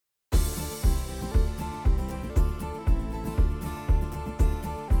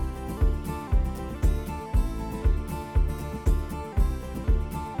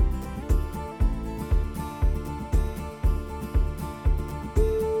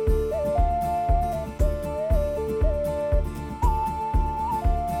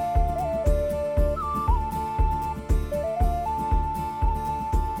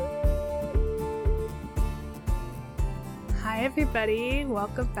everybody,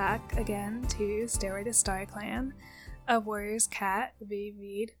 welcome back again to Stairway to Star Clan, a Warriors Cat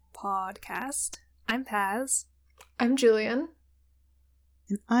reread podcast. I'm Paz. I'm Julian.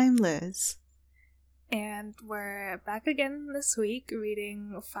 And I'm Liz. And we're back again this week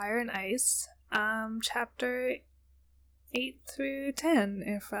reading Fire and Ice, chapter 8 through 10,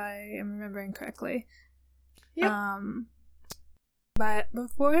 if I am remembering correctly. Yep. But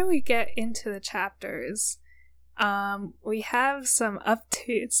before we get into the chapters, we have some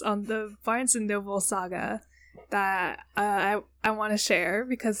updates on the Barnes & Noble saga that I want to share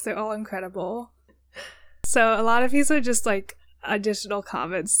because they're all incredible. So a lot of these are just like additional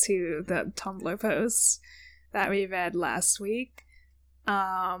comments to the Tumblr posts that we read last week.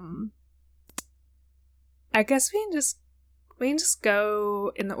 I guess we can just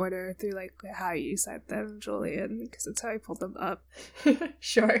go in the order through like how you said them, Julian, because it's how I pulled them up.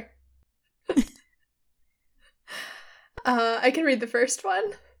 Sure. I can read the first one.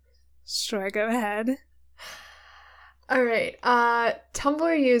 Sure, go ahead. All right.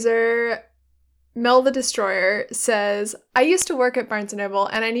 Tumblr user Mel the Destroyer says, I used to work at Barnes & Noble,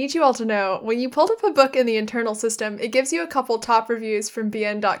 and I need you all to know, when you pulled up a book in the internal system, it gives you a couple top reviews from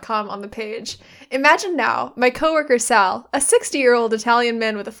bn.com on the page. Imagine now, my coworker Sal, a 60-year-old Italian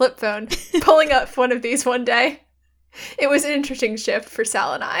man with a flip phone, pulling up one of these one day. It was an interesting shift for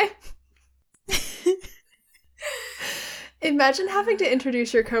Sal and I. Imagine having to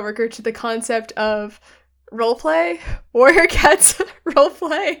introduce your coworker to the concept of roleplay, Warrior Cats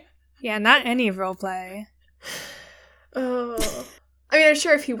roleplay. Yeah, not any roleplay. Oh. I mean, I'm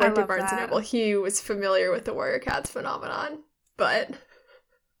sure if he worked at Barnes & that. Noble, he was familiar with the Warrior Cats phenomenon, but...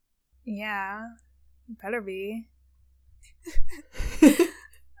 Yeah, better be.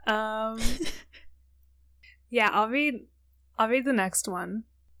 Yeah, I'll read the next one.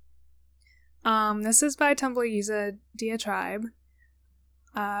 This is by Tumblr user Diatribe.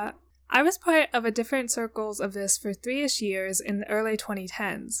 I was part of a different circles of this for 3-ish years in the early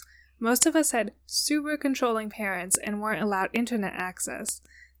 2010s. Most of us had super controlling parents and weren't allowed internet access.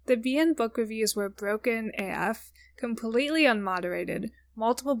 The BN book reviews were broken AF, completely unmoderated.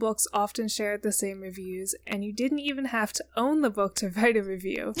 Multiple books often shared the same reviews, and you didn't even have to own the book to write a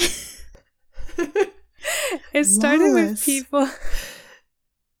review. It started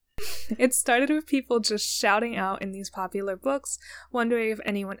with people just shouting out in these popular books, wondering if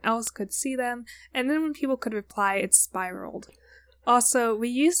anyone else could see them, and then when people could reply, it spiraled. Also, we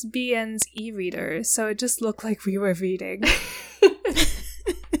used BN's e-reader, so it just looked like we were reading.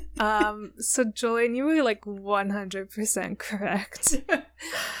 So Julian, you were like 100% correct.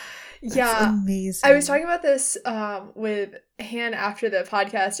 Yeah. That's amazing. I was talking about this with Han after the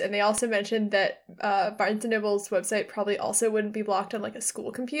podcast, and they also mentioned that Barnes & Noble's website probably also wouldn't be blocked on like a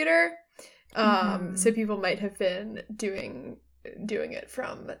school computer. So people might have been doing it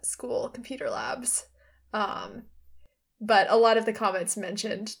from school computer labs. But a lot of the comments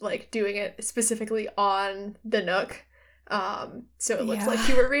mentioned like doing it specifically on the Nook. So it looked like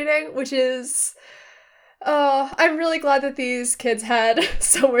you were reading, which is... I'm really glad that these kids had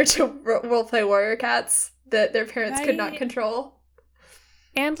somewhere to roleplay Warrior Cats that their parents could not control.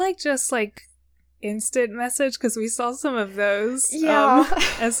 And like just like instant message, because we saw some of those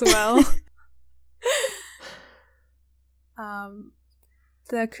as well.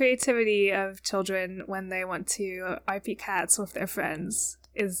 The creativity of children when they want to RP cats with their friends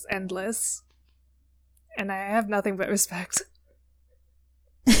is endless. And I have nothing but respect.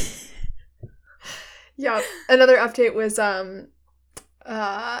 Yeah, another update was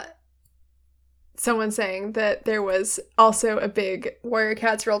someone saying that there was also a big Warrior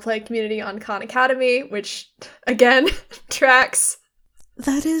Cats roleplay community on Khan Academy, which, again, tracks.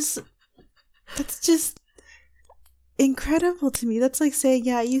 That's just incredible to me. That's like saying,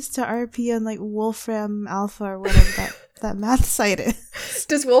 yeah, I used to RP on like Wolfram Alpha or whatever that math site is.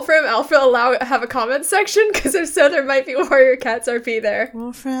 Does Wolfram Alpha have a comment section? Because if so, there might be Warrior Cats RP there.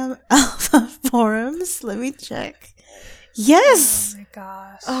 Wolfram Alpha forums? Let me check. Yes! Oh my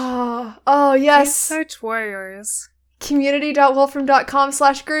gosh. Oh yes. Please search Warriors.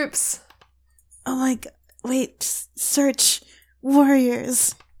 Community.wolfram.com/groups. Oh my god. Wait, search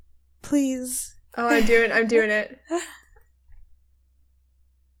Warriors. Please. Oh, I'm doing it.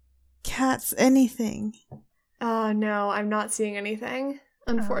 Cats, anything. Oh no, I'm not seeing anything,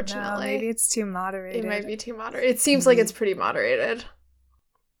 unfortunately. Oh, no, maybe it's too moderated. It might be too moderated. It seems like it's pretty moderated.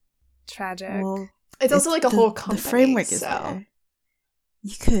 Tragic. Well, it's also like a whole company. The framework is there.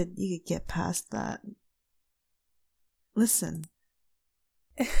 You could get past that. Listen.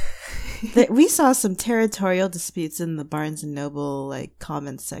 We saw some territorial disputes in the Barnes & Noble like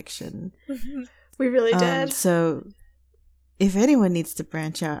comments section. We really did. So if anyone needs to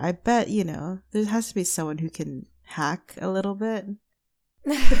branch out, I bet, there has to be someone who can hack a little bit.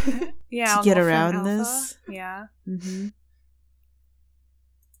 Yeah, to get Wolfram around Alpha. this. Yeah. Mm-hmm.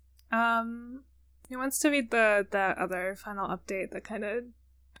 Who wants to read the other final update that kind of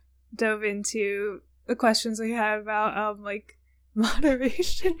dove into the questions we had about like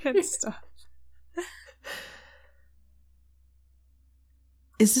moderation and stuff?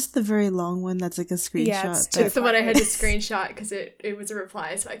 Is this the very long one that's like a screenshot? Yeah, it's the one I had to screenshot because it was a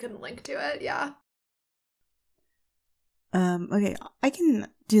reply, so I couldn't link to it. Yeah. Okay, I can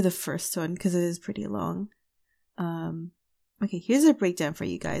do the first one because it is pretty long. Okay, here's a breakdown for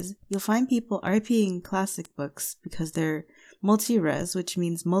you guys. You'll find people RPing classic books because they're multi-res, which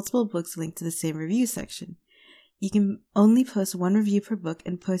means multiple books linked to the same review section. You can only post one review per book,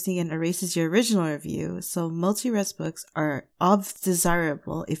 and posting it erases your original review, so multi-res books are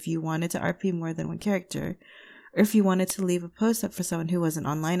desirable if you wanted to RP more than one character, or if you wanted to leave a post up for someone who wasn't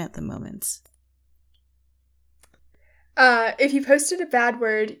online at the moment. If you posted a bad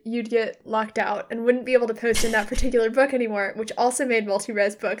word, you'd get locked out and wouldn't be able to post in that particular book anymore, which also made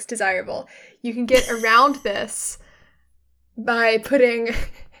multi-res books desirable. You can get around this by putting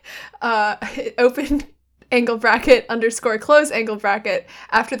open angle bracket _ close angle bracket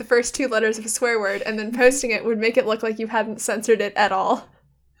after the first two letters of a swear word, and then posting it would make it look like you hadn't censored it at all.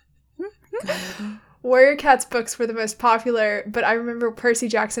 Warrior Cats books were the most popular, but I remember Percy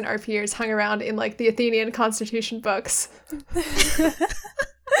Jackson RPers hung around in like the Athenian Constitution books.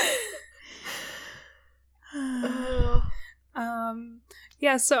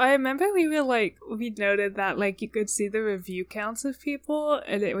 Yeah, so I remember we noted that like you could see the review counts of people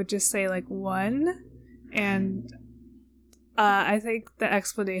and it would just say like 1, and I think the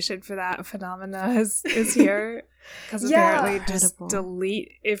explanation for that phenomena is here, because apparently just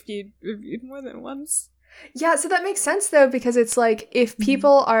delete if you reviewed more than once. Yeah, so that makes sense though, because it's like if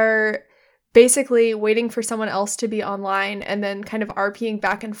people are basically waiting for someone else to be online and then kind of RPing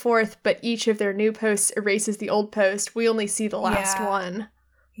back and forth, but each of their new posts erases the old post, we only see the last one.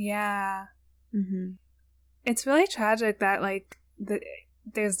 Yeah. Mm-hmm. It's really tragic that like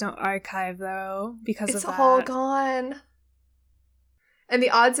there's no archive though because of that. It's all gone. And the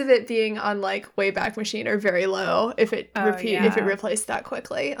odds of it being on like Wayback Machine are very low if it replaced that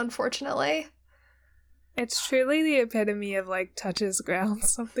quickly, unfortunately. It's truly the epitome of like touches ground,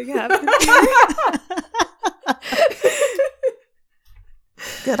 something happened here.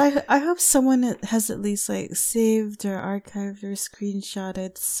 Good. I hope someone has at least like saved or archived or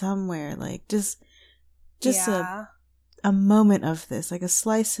screenshotted somewhere, like just a moment of this, like a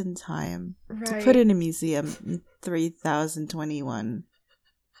slice in time, to put in a museum in 3021.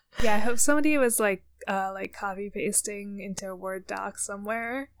 Yeah, I hope somebody was like copy pasting into a Word doc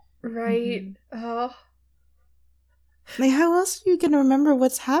somewhere. Right. Mm-hmm. Oh. Like, how else are you gonna remember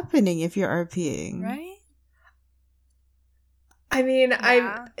what's happening if you're RPing? Right? I mean,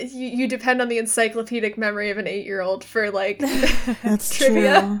 you depend on the encyclopedic memory of an 8-year-old for like That's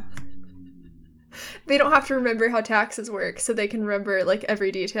trivia. True. They don't have to remember how taxes work, so they can remember like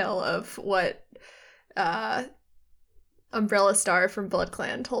every detail of what Umbrella Star from Blood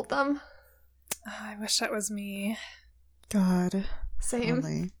Clan told them. Oh, I wish that was me. God. Same.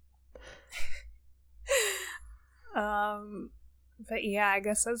 Only. But yeah, I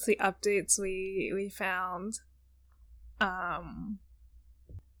guess that's the updates we found.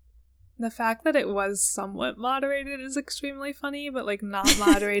 The fact that it was somewhat moderated is extremely funny, but like not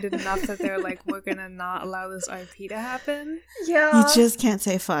moderated enough that they're like, we're gonna not allow this RP to happen. Yeah. You just can't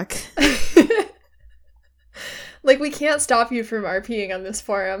say fuck. Like, we can't stop you from RPing on this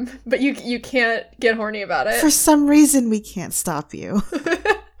forum, but you can't get horny about it. For some reason, we can't stop you.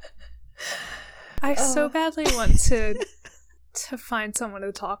 I so badly want to find someone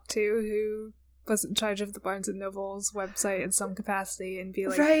to talk to who was in charge of the Barnes & Noble's website in some capacity and be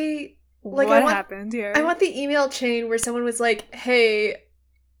like, right. What happened here? I want the email chain where someone was like, hey,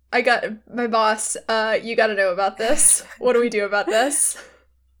 I got my boss, you gotta know about this. What do we do about this?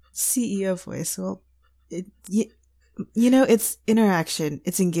 CEO voice. Well, it's interaction.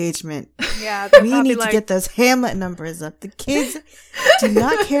 It's engagement. Yeah, we need to get those Hamlet numbers up. The kids do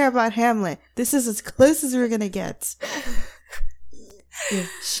not care about Hamlet. This is as close as we're going to get. If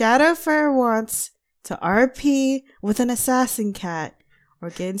Shadowfire wants to RP with an assassin cat or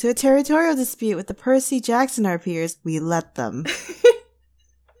get into a territorial dispute with the Percy Jackson RPers, we let them.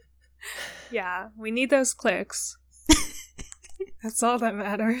 Yeah, we need those clicks. That's all that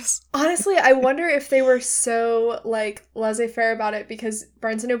matters. Honestly, I wonder if they were so, like, laissez-faire about it because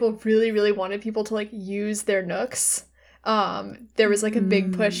Barnes & Noble really, really wanted people to, like, use their nooks. There was, like, a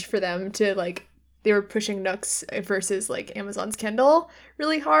big push for them to, like, they were pushing Nooks versus like Amazon's Kindle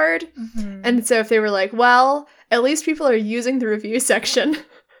really hard. Mhm. And so if they were like, well, at least people are using the review section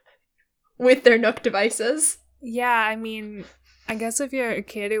with their Nook devices. Yeah, I mean, I guess if you're a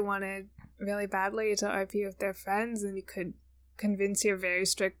kid who wanted really badly to RP with their friends, then you could convince your very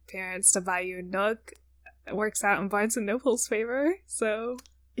strict parents to buy you a Nook. It works out in Barnes & Noble's favor, so...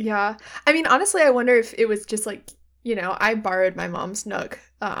 Yeah. I mean, honestly, I wonder if it was just like, you know, I borrowed my mom's Nook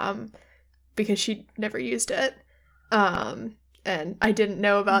because she never used it. And I didn't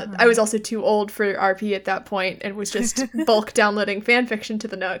know about... I was also too old for RP at that point and was just bulk downloading fanfiction to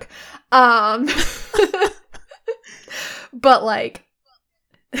the Nook. But like,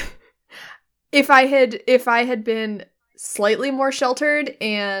 if I had been slightly more sheltered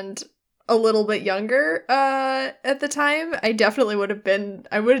and a little bit younger at the time, I definitely would have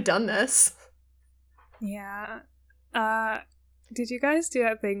done this. Yeah. Did you guys do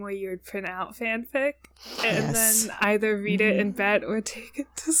that thing where you would print out fanfic and Yes. then either read it in bed or take it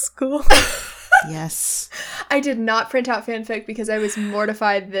to school? Yes. I did not print out fanfic because I was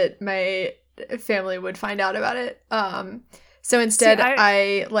mortified that my family would find out about it. So instead, See,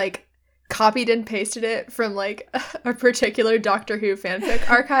 I like copied and pasted it from like a particular Doctor Who fanfic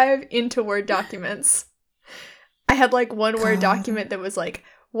archive into Word documents. I had like one Word God. document that was like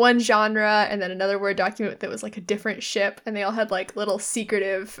one genre and then another Word document that was like a different ship, and they all had like little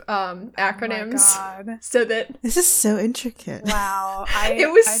secretive acronyms Oh my god. so that This is so intricate. Wow. it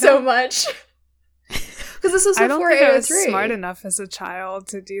was so much. Because this was I don't before think I was AO3. smart enough as a child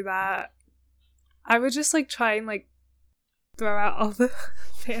to do that. I would just like try and like throw out all the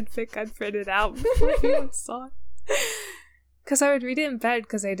fanfic I'd printed out before anyone saw it. Because I would read it in bed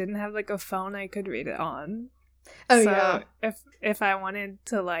because I didn't have like a phone I could read it on. Oh, so yeah. if I wanted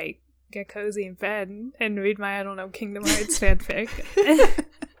to like get cozy in bed and read my, I don't know, Kingdom Hearts fanfic,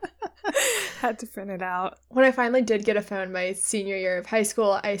 had to print it out. When I finally did get a phone my senior year of high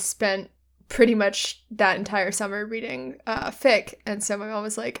school, I spent pretty much that entire summer reading fic. And so my mom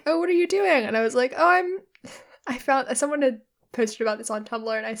was like, oh, what are you doing? And I was like, I found someone had posted about this on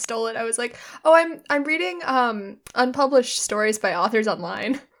Tumblr and I stole it. I was like, oh, I'm reading unpublished stories by authors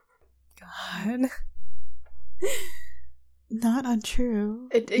online. God. Not untrue.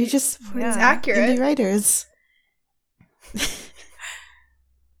 It You just support it's Yeah. accurate. indie writers.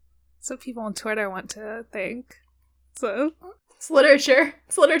 So people on Twitter want to think. So It's literature.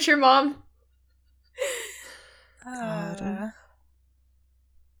 It's literature, Mom. God.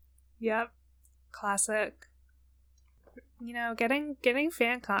 Yep. Classic. You know, getting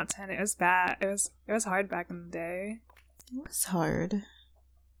fan content, it was bad. It was hard back in the day. It was hard.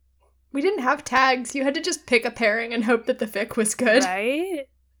 We didn't have tags. You had to just pick a pairing and hope that the fic was good. Right?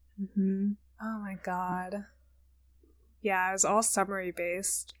 Mm-hmm. Oh my god. Yeah, it was all summary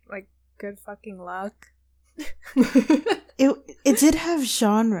based. Like, good fucking luck. It did have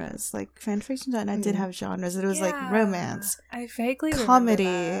genres. Like fanfiction.net did have genres. It was like Yeah. romance, I vaguely remember comedy,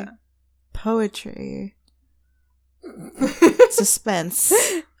 that. poetry, suspense.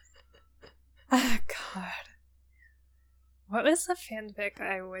 Oh god. What was the fanfic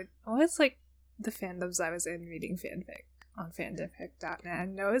what was like the fandoms I was in reading fanfic on fanfic.net? I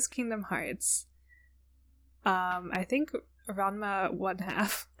know it was Kingdom Hearts. I think Ranma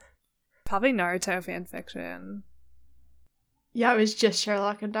 1/2. Probably Naruto fanfiction. Yeah, it was just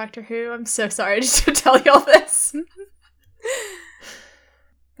Sherlock and Doctor Who. I'm so sorry to tell you all this.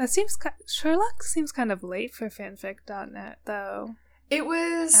 That seems Sherlock seems kind of late for fanfic.net though. It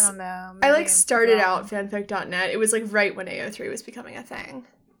was... I don't know. I maybe like I'm started wrong. out fanfic.net. It was like right when AO3 was becoming a thing.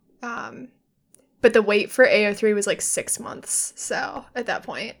 But the wait for AO3 was like 6 months. So at that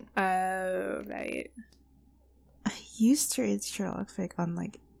point. Oh, right. I used to read Sherlock fic on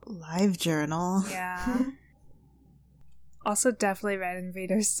like LiveJournal. Yeah. Also definitely read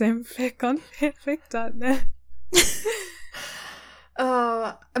Invader Simfic on fanfic.net.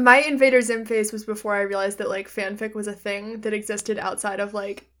 My Invader Zim phase was before I realized that like fanfic was a thing that existed outside of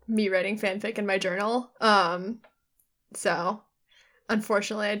like me writing fanfic in my journal. So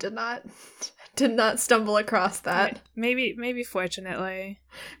unfortunately I did not stumble across that. Maybe fortunately.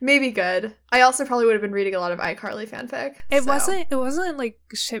 Maybe good. I also probably would have been reading a lot of iCarly fanfic. It so. wasn't like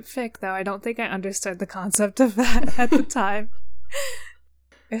shipfic though. I don't think I understood the concept of that at the time.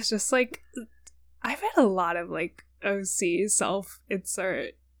 It's just like I read a lot of like OC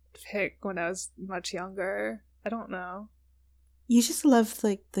self-insert fic when I was much younger. I don't know. You just loved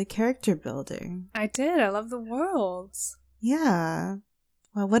like the character building. I did. I love the worlds. Yeah.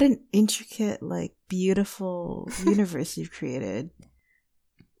 Wow, what an intricate, like, beautiful universe you've created.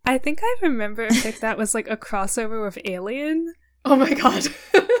 I think I remember a fic that was like a crossover with Alien. Oh my god.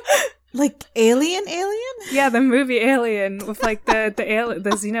 Like Alien? Yeah, the movie Alien with like the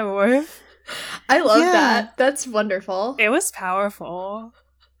xenomorph. I love Yeah. that. That's wonderful. It was powerful.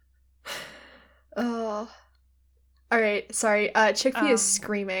 Oh. All right, sorry. Chickpea is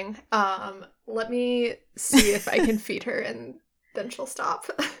screaming. Let me see if I can feed her and then she'll stop.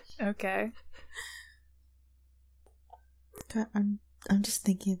 Okay. God, I'm just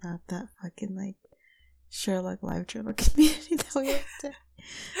thinking about that fucking like Sherlock live journal community that we went to.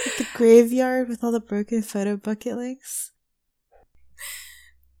 Like the graveyard with all the broken photo bucket links.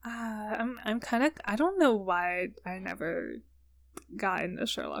 I'm kind of. I don't know why I never got into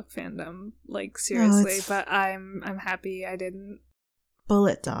Sherlock fandom, like seriously, it's- but I'm happy I didn't.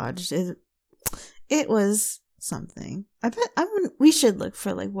 Bullet dodged. It was something. I bet we should look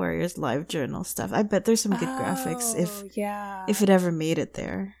for like Warriors live journal stuff. I bet there's some good graphics if it ever made it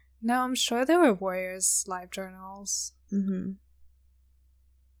there. No, I'm sure there were Warriors live journals, Mm-hmm.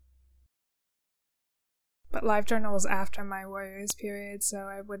 but live journal was after my Warriors period, so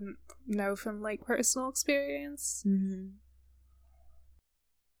I wouldn't know from like personal experience. Mm-hmm.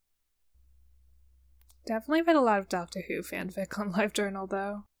 Definitely read a lot of Doctor Who fanfic on live journal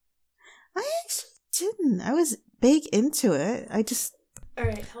though. I actually didn't. I was big into it. I just All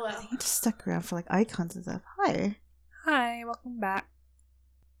right, hello. I just stuck around for like icons and stuff. Hi. Hi, welcome back.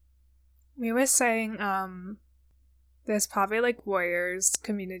 We were saying, there's probably like Warriors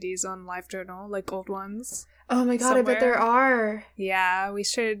communities on LiveJournal, like old ones. Oh my god, I bet there Somewhere. are. Yeah, we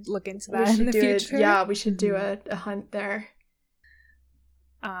should look into We that in should the do it. future. Yeah, we should do Mhm. a hunt there.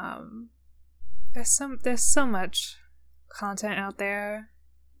 There's so much content out there,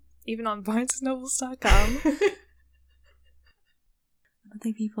 even on BarnesandNobles.com. I don't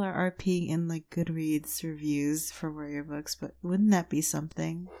think people are RPing in like Goodreads reviews for Warrior books, but wouldn't that be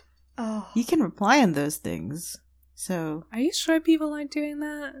something? Oh, You can reply on those things. So Are you sure people aren't doing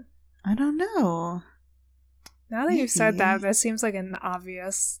that? I don't know. Now that you've said that, Maybe. that seems like an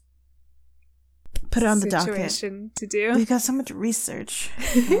obvious Put it on the docket. situation to do. We've got so much research.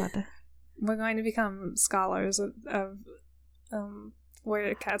 God. We're going to become scholars of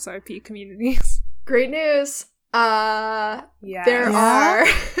Warrior Cats RP communities. great news. Yeah. There Yeah? are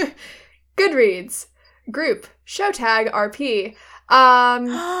Goodreads group show tag RP.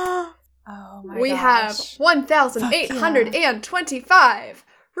 Oh my We have gosh. 1,825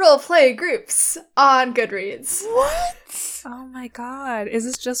 roleplay groups on Goodreads. What? Oh my god. Is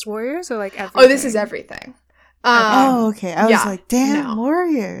this just Warriors or like everything? Oh, this is everything. Oh, okay. I was yeah, like, damn, no.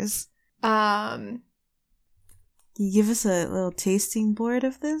 Warriors. Um, Can you give us a little tasting board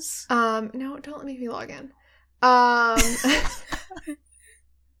of this? no, don't let me log in.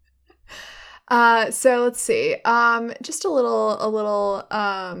 So let's see. Just a little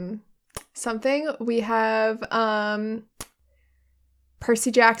something. We have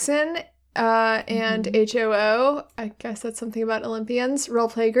Percy Jackson and HOO. I guess that's something about Olympians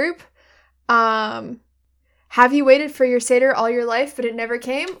roleplay group. Have you waited for your satyr all your life, but it never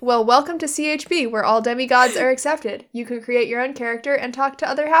came? Well, welcome to CHB, where all demigods are accepted. You can create your own character and talk to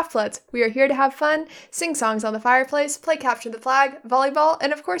other half-bloods. We are here to have fun, sing songs on the fireplace, play capture the flag, volleyball,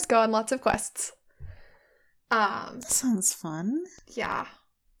 and of course go on lots of quests. That sounds fun. Yeah.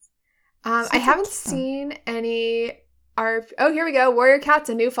 Sounds I haven't like fun. seen any Oh, here we go. Warrior Cats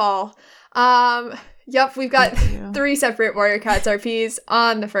a new fall. Yep, we've got Thank you. 3 separate Warrior Cats RPs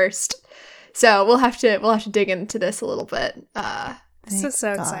on the first. So we'll have to dig into this a little bit. This Thank is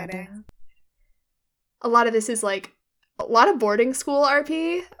so God. exciting. A lot of this is like a lot of boarding school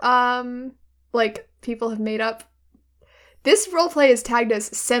RP. Like people have made up. This roleplay is tagged as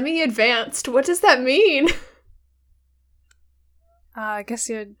semi-advanced. What does that mean? I guess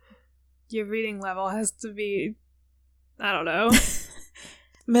your reading level has to be, I don't know.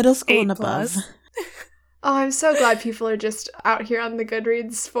 Middle school 8 and above. plus. Oh, I'm so glad people are just out here on the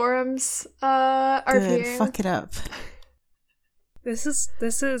Goodreads forums Good. RPing. Fuck it up. This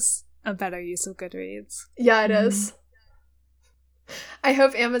is a better use of Goodreads. Yeah, it is. I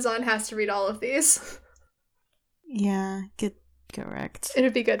hope Amazon has to read all of these. Yeah, get correct.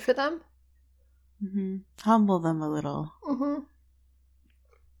 It'd be good for them. Humble them a little. Mm-hmm.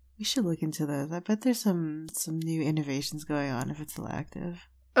 We should look into those. I bet there's some new innovations going on if it's still active.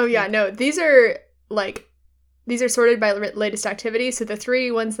 Oh yeah, no, these are sorted by latest activity. So the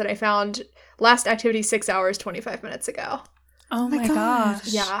 3 ones that I found, last activity 6 hours 25 minutes ago. Oh my my gosh.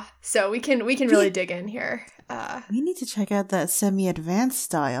 gosh. Yeah, so we can really dig in here. We need to check out that semi-advanced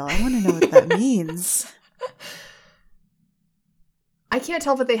style. I want to know what that means. I can't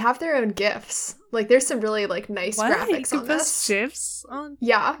tell, but they have their own GIFs. Like, there's some really like nice What? You graphics can on post this. GIFs on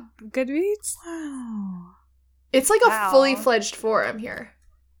Yeah, Goodreads? Wow. it's like Wow. a fully fledged forum here.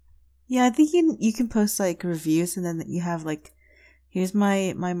 Yeah, I think you can post like reviews, and then you have like, here's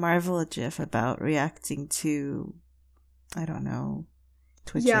my Marvel gif about reacting to, I don't know,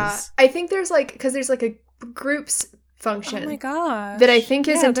 Twitches. Yeah, I think there's like, because there's like a groups function. Oh my gosh. That I think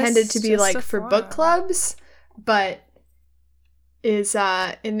is Yeah, intended this to is be just like a for forum. book clubs, but is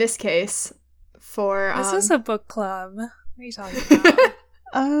in this case for This is a book club. What are you talking about?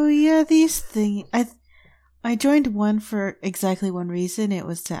 Oh yeah, these things. I joined one for exactly one reason. It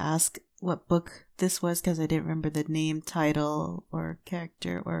was to ask what book this was because I didn't remember the name, title, or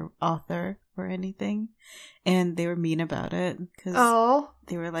character, or author, or anything. And they were mean about it because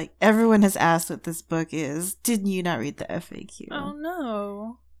they were like, everyone has asked what this book is. Didn't you not read the FAQ? Oh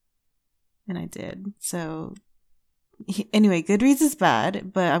no. And I did. So anyway, Goodreads is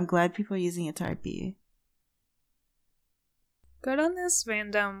bad, but I'm glad people are using it to RP. Good on this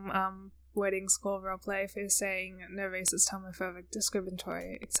random wedding school roleplay for saying no racist, homophobic,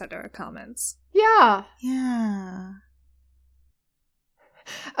 discriminatory, etc. comments. Yeah. Yeah.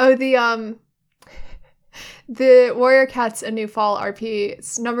 Oh, the Warrior Cats and New Fall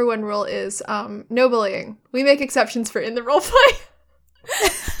RP's number one rule is no bullying. We make exceptions for in the roleplay.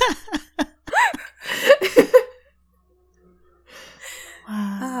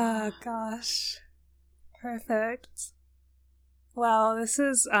 Oh gosh. Perfect. Well, this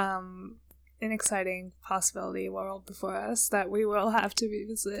is an exciting possibility world before us that we will have to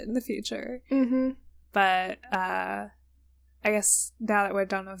revisit in the future. Mm-hmm. But I guess now that we're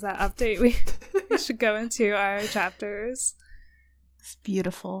done with that update, we should go into our chapters. It's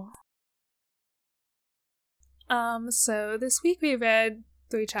beautiful. So this week we read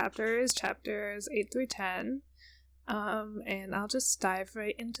 3 chapters 8 through 10. And I'll just dive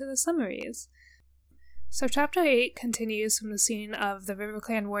right into the summaries. So chapter 8 continues from the scene of the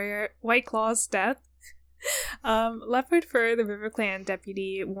RiverClan warrior Whiteclaw's death. Leopard Fur, the RiverClan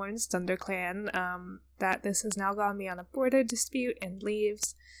deputy, warns ThunderClan that this has now gone beyond a border dispute and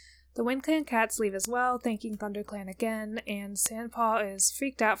leaves. The WindClan cats leave as well, thanking ThunderClan again, and Sandpaw is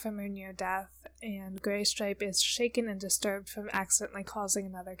freaked out from her near death, and Graystripe is shaken and disturbed from accidentally causing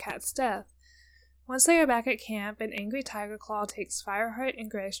another cat's death. Once they are back at camp, an angry Tiger Claw takes Fireheart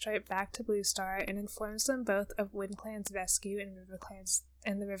and Graystripe back to Bluestar and informs them both of WindClan's rescue and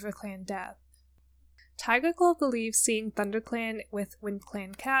the RiverClan death. Tiger Claw believes seeing ThunderClan with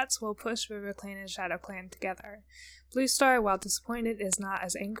WindClan cats will push RiverClan and ShadowClan together. Bluestar, while disappointed, is not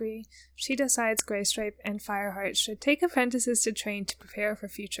as angry. She decides Graystripe and Fireheart should take apprentices to train to prepare for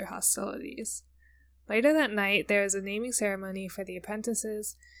future hostilities. Later that night, there is a naming ceremony for the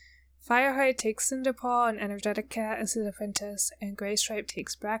apprentices. Fireheart takes Cinderpaw, an energetic cat, as his apprentice, and Graystripe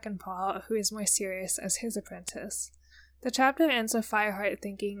takes Brackenpaw, who is more serious, as his apprentice. The chapter ends with Fireheart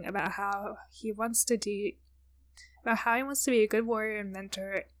thinking about how he wants to be a good warrior and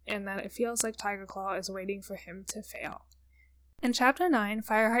mentor, and that it feels like Tiger Claw is waiting for him to fail. In chapter 9,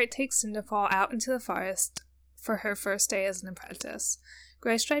 Fireheart takes Cinderpaw out into the forest for her first day as an apprentice.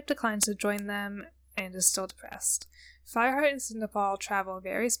 Graystripe declines to join them and is still depressed. Fireheart and Cinderpaw travel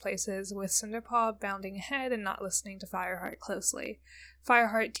various places, with Cinderpaw bounding ahead and not listening to Fireheart closely.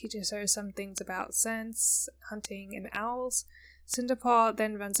 Fireheart teaches her some things about scents, hunting, and owls. Cinderpaw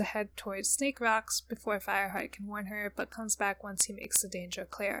then runs ahead towards Snake Rocks before Fireheart can warn her, but comes back once he makes the danger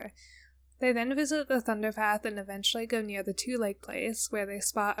clear. They then visit the Thunderpath and eventually go near the Two-Leg Place, where they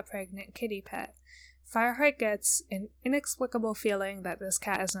spot a pregnant kitty pet. Fireheart gets an inexplicable feeling that this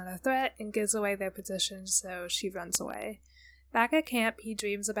cat is not a threat and gives away their position, so she runs away. Back at camp, he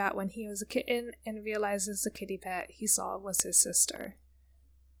dreams about when he was a kitten and realizes the kitty pet he saw was his sister.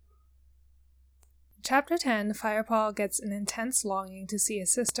 Chapter 10, Firepaw gets an intense longing to see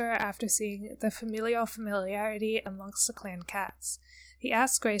his sister after seeing the familiarity amongst the clan cats. He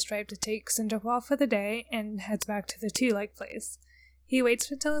asks Graystripe to take Cinderpaw for the day and heads back to the Two-Leg Place. He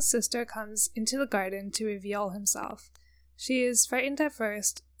waits until his sister comes into the garden to reveal himself. She is frightened at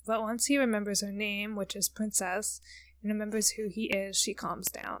first, but once he remembers her name, which is Princess, and remembers who he is, she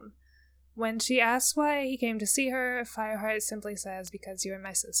calms down. When she asks why he came to see her, Fireheart simply says, "Because you are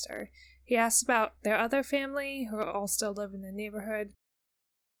my sister." He asks about their other family, who all still live in the neighborhood.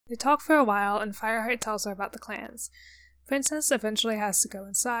 They talk for a while, and Fireheart tells her about the clans. Princess eventually has to go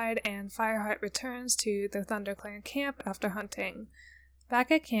inside, and Fireheart returns to the ThunderClan camp after hunting. Back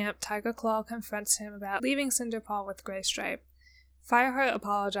at camp, Tiger Claw confronts him about leaving Cinderpaw with Graystripe. Fireheart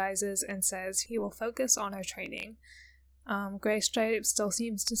apologizes and says he will focus on her training. Graystripe still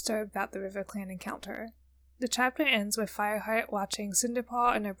seems disturbed about the RiverClan encounter. The chapter ends with Fireheart watching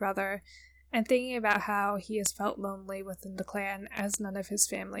Cinderpaw and her brother and thinking about how he has felt lonely within the clan as none of his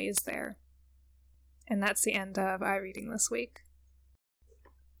family is there. And that's the end of our reading this week.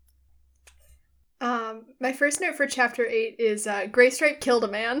 My first note for chapter 8 is Graystripe killed a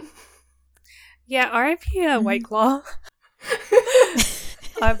man. Yeah, R.I.P. White Claw.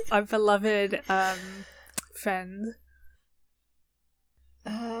 our beloved friend.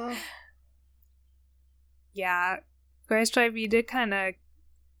 Yeah, Graystripe, you did kind of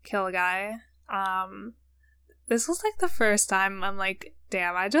kill a guy. This was like the first time I'm like,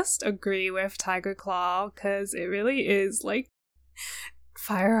 damn, I just agree with Tiger Claw, because it really is like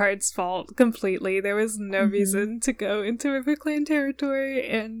Fireheart's fault completely. There was no reason to go into RiverClan territory,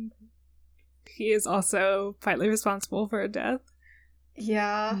 and he is also partly responsible for her death.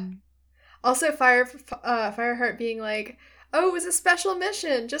 Yeah. Also, Fireheart being like, oh, it was a special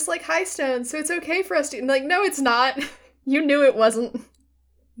mission, just like Highstone, so it's okay for us to... And like, no, it's not. You knew it wasn't.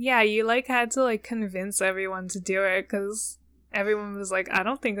 Yeah, you like had to like convince everyone to do it, because everyone was like, I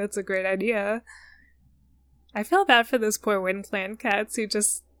don't think that's a great idea. I feel bad for those poor Wind Clan cats who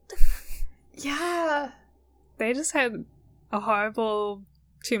just... Yeah. They just had a horrible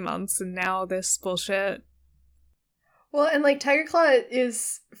 2 months, and now this bullshit. Well, and like Tiger Claw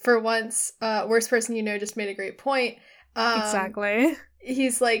is, for once, worst person you know just made a great point. Exactly.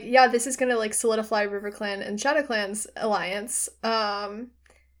 He's like, yeah, this is gonna like solidify RiverClan and ShadowClan's alliance.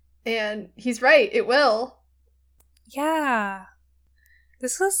 And he's right, it will. Yeah.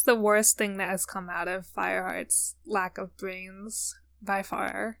 This was the worst thing that has come out of Fireheart's lack of brains, by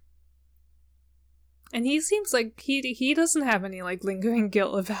far. And he seems like he doesn't have any like lingering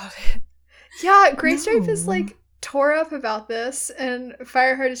guilt about it. Yeah, Graystripe is like tore up about this, and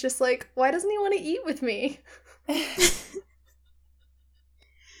Fireheart is just like, why doesn't he want to eat with me?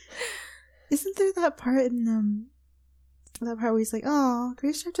 Isn't there that part in that part where he's like, oh,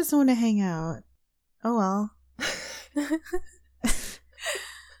 Graystripe doesn't want to hang out. Oh well.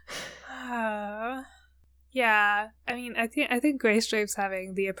 Yeah, I mean, I think Graystripe's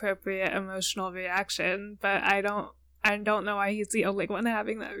having the appropriate emotional reaction, but I don't know why he's the only one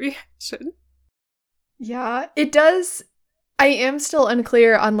having that reaction. Yeah, it does. I am still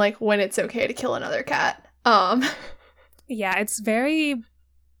unclear on like when it's okay to kill another cat. Yeah, it's very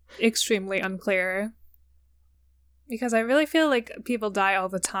extremely unclear, because I really feel like people die all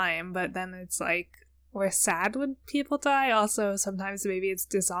the time, but then it's like we're sad when people die. Also, sometimes maybe it's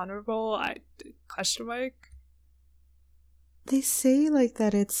dishonorable. Question mark. They say like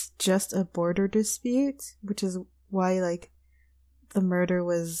that it's just a border dispute, which is why like the murder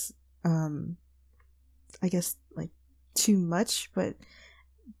was I guess like too much, but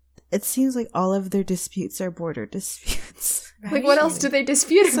it seems like all of their disputes are border disputes. Right? Like what else do they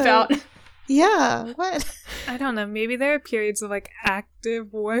dispute about? Yeah, what? I don't know, maybe there are periods of like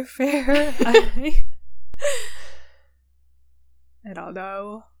active warfare. I don't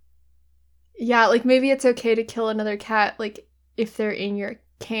know. Yeah, like maybe it's okay to kill another cat like if they're in your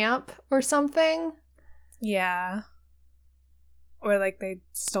camp or something. Yeah. Or like they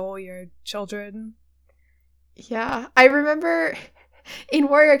stole your children. Yeah, I remember in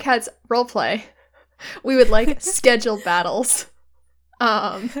Warrior Cats roleplay, we would like schedule battles.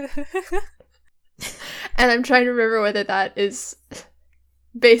 And I'm trying to remember whether that is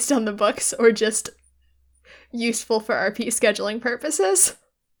based on the books or just useful for RP scheduling purposes.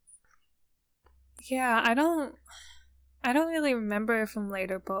 Yeah, I don't really remember from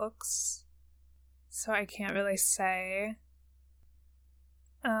later books, so I can't really say.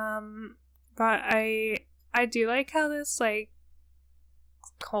 But I do like how this like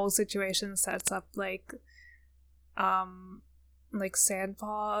whole situation sets up like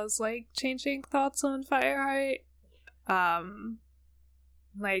Sandpaw's like changing thoughts on Fireheart.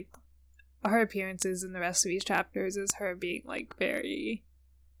 Like her appearances in the rest of these chapters is her being like very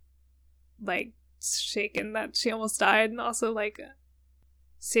like shaken that she almost died, and also like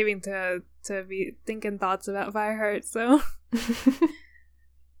seeming to be thinking thoughts about Fireheart. So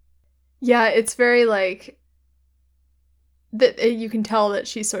yeah, it's very like that. You can tell that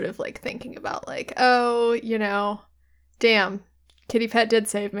she's sort of like thinking about like, oh, you know, damn, Kitty Pet did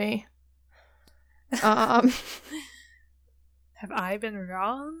save me. Have I been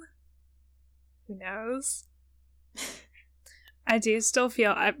wrong? Who knows? I do still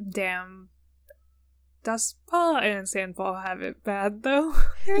feel, damn, Dustpaw and Sandpaw have it bad though.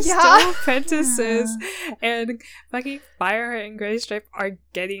 They're still apprentices, and fucking Fireheart and Graystripe are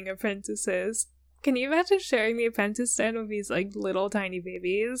getting apprentices. Can you imagine sharing the apprentice stand with these like little tiny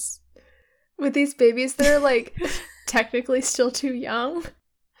babies? With these babies that are like technically still too young.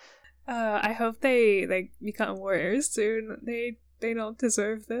 I hope they like become warriors soon. They don't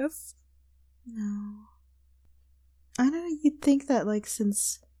deserve this. No. I don't know, you'd think that like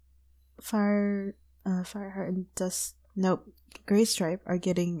since Fireheart and Nope. Gray Stripe are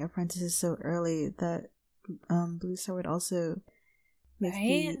getting apprentices so early that Blue Star would also make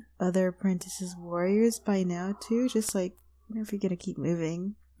the other apprentices warriors by now too. Just like, if you're gonna keep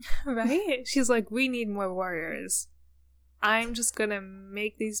moving. Right? She's like, we need more warriors. I'm just gonna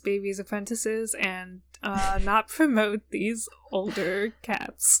make these babies apprentices and not promote these older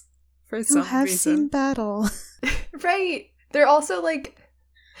cats for some Who have reason. seen battle. Right. They're also like,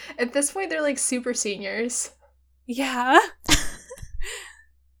 at this point, they're like super seniors. Yeah.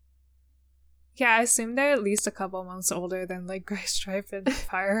 Yeah, I assume they're at least a couple months older than like Gray Stripe and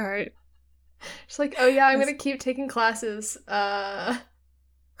Fireheart. She's like, oh yeah, I'm gonna keep taking classes. This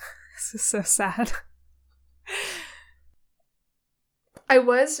is so sad. I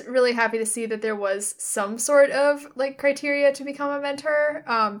was really happy to see that there was some sort of like criteria to become a mentor,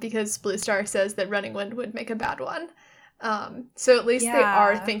 because Blue Star says that Running Wind would make a bad one. So at least they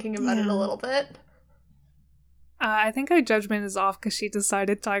are thinking about it a little bit. I think her judgment is off because she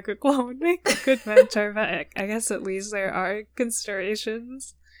decided Tiger Claw would make a good mentor, but I guess at least there are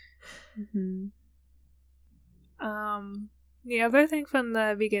considerations. Mm-hmm. The other thing from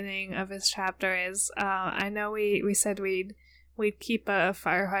the beginning of this chapter is, I know we said we'd keep a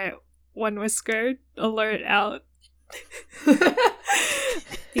Fireheart One Whisker alert out.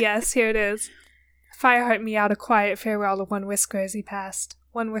 Yes, here it is. Fireheart meowed a quiet farewell to One Whisker as he passed.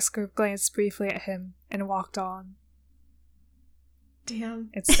 One Whisker glanced briefly at him and walked on. Damn.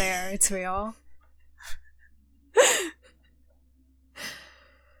 It's there. It's real.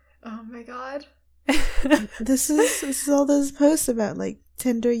 Oh my god. This is all those posts about like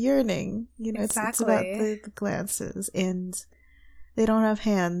tender yearning. You know, Exactly. it's about the glances, and they don't have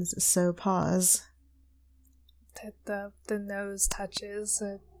hands, so pause. The nose touches,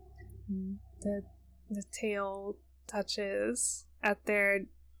 the tail touches at their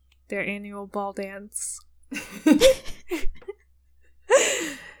annual ball dance.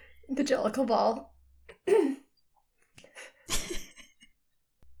 The Jellicle Ball.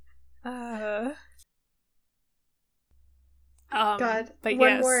 God. But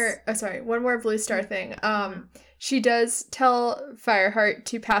one more Blue Star thing. She does tell Fireheart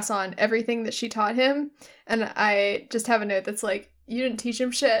to pass on everything that she taught him, and I just have a note that's like, you didn't teach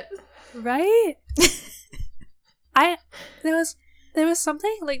him shit. Right? There was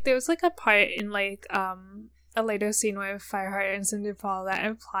something like, there was like a part in like a later scene with Fireheart and Cinderfall that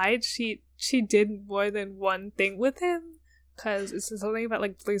implied she did more than one thing with him, because it's something about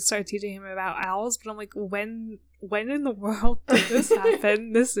like Blue Star teaching him about owls, but I'm like, when in the world did this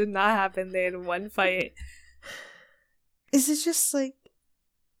happen? This did not happen. They had one fight. Is it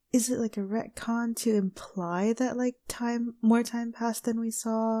like a retcon to imply that like more time passed than we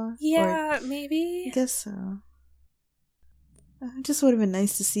saw? Yeah, maybe. I guess so. It just would have been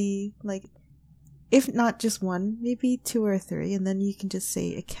nice to see, like, if not just one, maybe 2 or 3, and then you can just say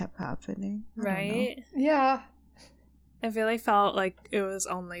it kept happening. Right? Yeah. I really felt like it was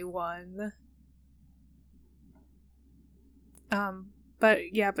only one.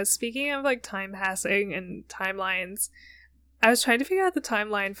 But speaking of like time passing and timelines, I was trying to figure out the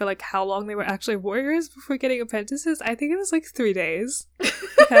timeline for like how long they were actually warriors before getting apprentices. I think it was like 3 days.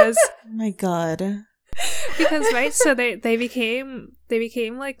 Because Oh my god. because right, so they became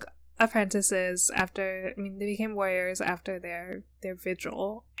like apprentices after, they became warriors after their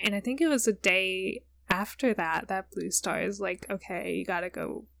vigil. And I think it was a day after that Blue Star is like, okay, you gotta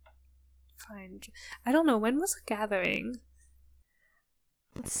go find, I don't know, when was the gathering?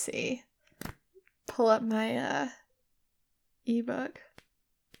 Let's see. Pull up my ebook.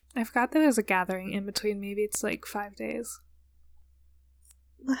 I forgot there was a gathering in between. Maybe it's like 5 days.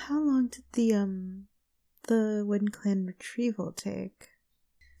 Well, how long did the Wind Clan retrieval take?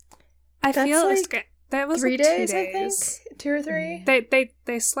 I That's feel like like that was 3 like 2 days, I days. think. 2 or 3.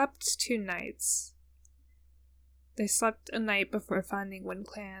 They slept 2 nights. They slept a night before finding Wind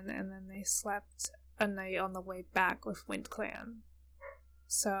Clan, and then they slept a night on the way back with Wind Clan.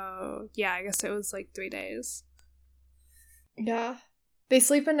 So yeah, I guess it was like 3 days. Yeah. They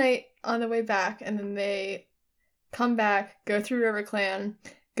sleep a night on the way back, and then they come back, go through River Clan,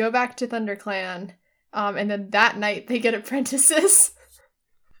 go back to Thunder Clan, and then that night they get apprentices.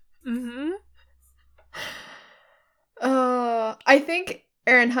 Mm-hmm. I think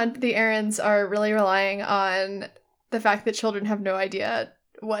the Erins are really relying on the fact that children have no idea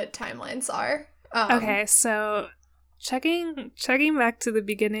what timelines are. Okay, so checking back to the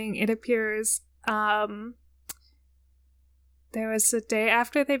beginning, it appears there was a day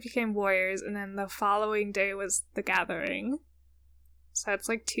after they became warriors, and then the following day was the gathering. So that's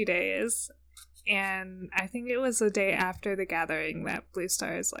like 2 days. And I think it was the day after the gathering that Blue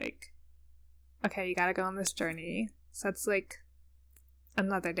Star is like, okay, you gotta go on this journey. So that's like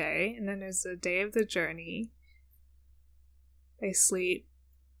another day. And then there's the day of the journey. They sleep.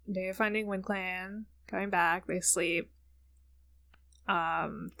 Day of finding WindClan. Going back. They sleep.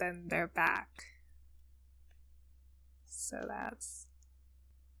 Then they're back. So that's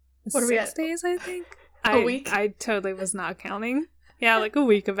what are we 6 at? days, I think. A week? I totally was not counting. Yeah, like a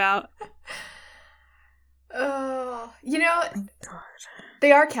week about. Oh, you know, Oh, God.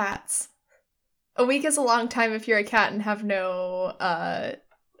 they are cats. A week is a long time if you're a cat and have no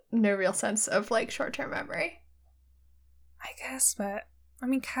real sense of like short-term memory. I guess, but I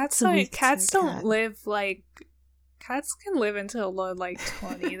mean, It's a week to cats a don't cat. live like cats can live until they're like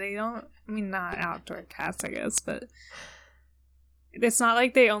 20. They don't. I mean, not outdoor cats, I guess, but it's not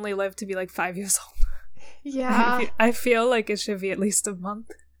like they only live to be like 5 years old. Yeah. I feel like it should be at least a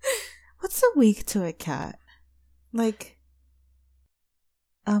month. What's a week to a cat? Like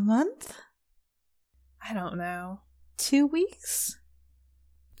a month? I don't know. 2 weeks?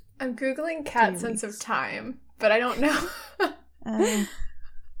 I'm Googling cat 3 sense of weeks. time, but I don't know. Uh,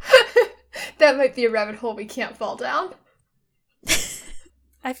 That might be a rabbit hole we can't fall down.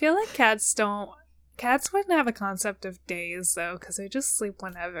 I feel like cats don't. Cats wouldn't have a concept of days though, because they just sleep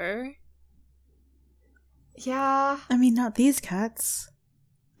whenever. Yeah. I mean, not these cats.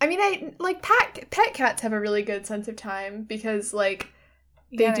 I mean, I like pet cats have a really good sense of time because like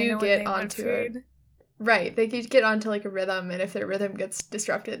they Yeah, do know when get they want onto it. food. Right, they could get onto like a rhythm, and if their rhythm gets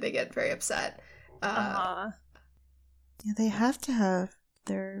disrupted, they get very upset. Yeah, they have to have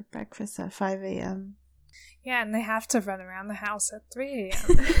their breakfast at 5 a.m. Yeah, and they have to run around the house at 3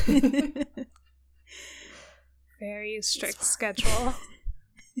 a.m. Very strict schedule.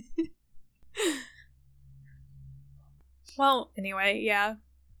 Well, anyway, yeah.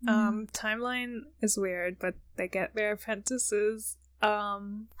 Timeline is weird, but they get their apprentices.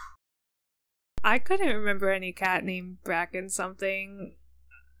 I couldn't remember any cat named Bracken something.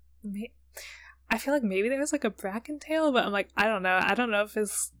 I feel like maybe there was like a Brackentail, but I'm like, I don't know. I don't know if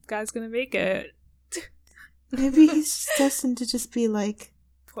this guy's gonna make it. Maybe he's just destined to just be like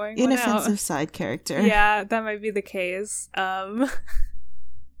Pouring one out. inoffensive side character. Yeah, that might be the case.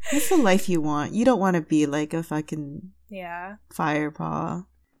 That's the life you want. You don't want to be like a fucking Yeah. firepaw.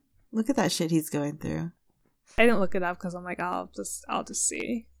 Look at that shit he's going through. I didn't look it up because I'm like, I'll just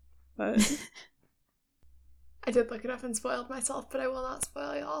see. But I did look it up and spoiled myself, but I will not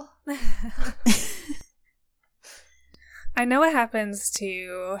spoil y'all. I know what happens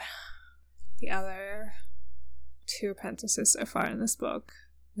to the other 2 apprentices so far in this book,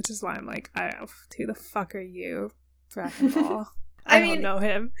 which is why I'm like, who the fuck are you, Brackenball? I mean, don't know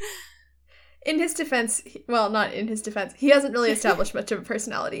him. In his defense, well, not in his defense, he hasn't really established much of a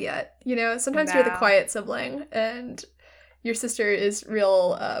personality yet. You know, sometimes you're the No. quiet sibling, and your sister is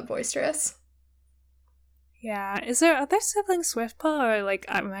real boisterous. Yeah, is there other siblings Swiftpaw, or like,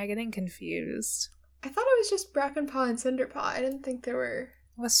 am I getting confused? I thought it was just Brackenpaw and Cinderpaw. I didn't think there were...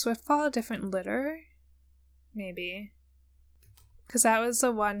 Was Swiftpaw a different litter? Maybe. Because that was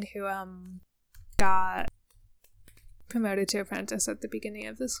the one who got promoted to apprentice at the beginning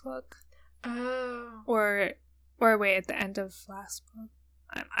of this book. Oh. Or wait, at the end of last book?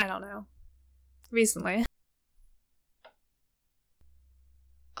 I don't know. Recently.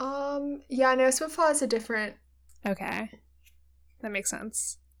 Yeah, no, Swiftpaw is a different... Okay. That makes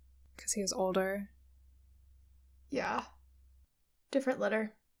sense. Because he was older. Yeah. Different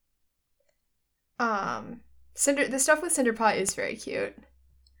litter. The stuff with Cinderpaw is very cute.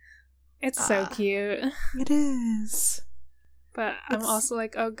 It's so cute. It is. But I'm It's- also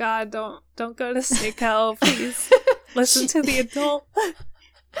like, oh god, don't go to Snake Hell, please. Listen to the adult.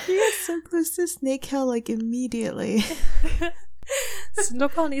 He is so close to Snake Hell, like, immediately.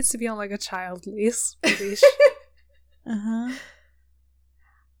 Cinderpaw needs to be on like a child leash. Uh-huh.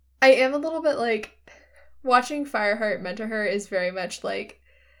 I am a little bit like... Watching Fireheart mentor her is very much like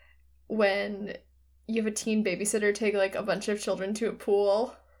when you have a teen babysitter take like a bunch of children to a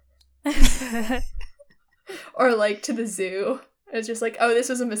pool or like to the zoo. It's just like, oh, this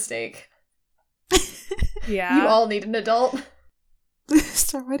was a mistake. Yeah. You all need an adult.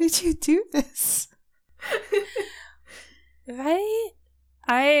 Bluestar, why did you do this? Right?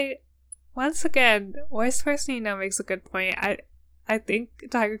 Once again, Worst Person You Know makes a good point. I think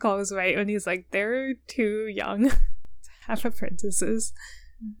Tiger Claw was right when he's like, they're too young to have apprentices.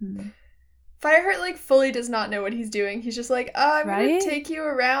 Mm-hmm. Fireheart like fully does not know what he's doing. He's just like, I'm Right? gonna take you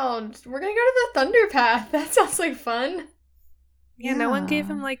around. We're gonna go to the Thunder Path. That sounds like fun. Yeah, no one gave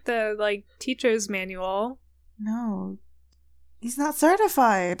Yeah. him like the teacher's manual. No. He's not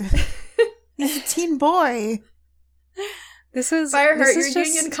certified. He's a teen boy. This is Fireheart, this your is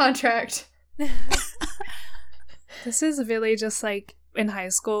just- union contract. This is really just like in high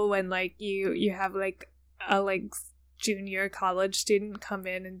school when like you have like a like junior college student come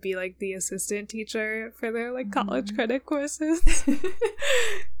in and be like the assistant teacher for their like college credit courses.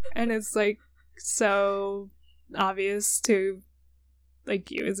 And it's like so obvious to like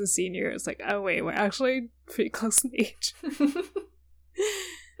you as a senior. It's like, oh wait, we're actually pretty close in age.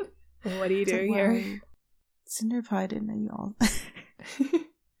 What are you doing here? Cinder probably didn't know y'all.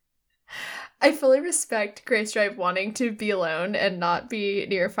 I fully respect Grace Drive wanting to be alone and not be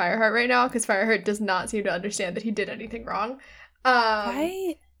near Fireheart right now, because Fireheart does not seem to understand that he did anything wrong.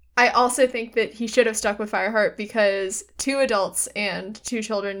 Right? I also think that he should have stuck with Fireheart, because 2 adults and 2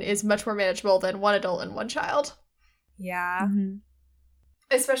 children is much more manageable than 1 adult and 1 child. Yeah. Mm-hmm.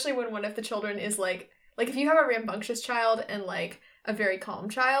 Especially when one of the children is like if you have a rambunctious child and like a very calm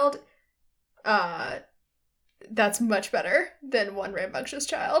child, that's much better than 1 rambunctious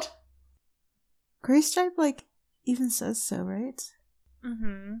child. Grace Stripe, like, even says so, right?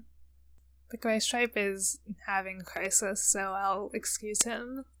 Mm-hmm. The Gray Stripe is having a crisis, so I'll excuse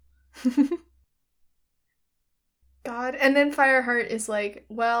him. God. And then Fireheart is like,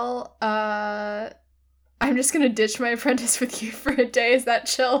 well, I'm just gonna ditch my apprentice with you for a day. Is that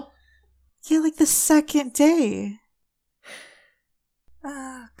chill? Yeah, like the second day.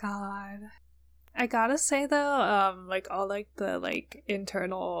 Oh, God. I gotta say, though, like, all, like, the, like,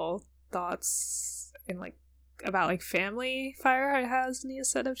 internal thoughts and, like, about, like, family Fireheart has in these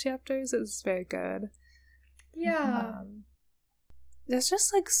set of chapters is very good. Yeah. There's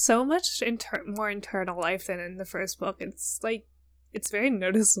just, like, so much more internal life than in the first book. It's, like, it's very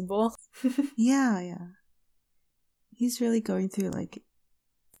noticeable. Yeah. He's really going through, like,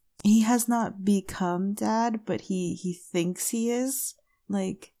 he has not become dad, but he thinks he is.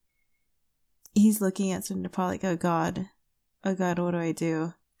 Like, he's looking at Cinder Paw like, oh god, what do I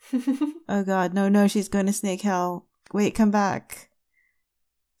do? Oh god, no, she's going to Snake Hell. Wait, come back.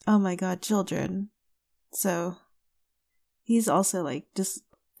 Oh my god, children. So, he's also, like, just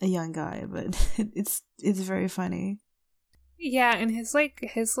a young guy, but it's very funny. Yeah, and his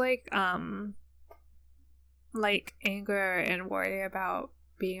anger and worry about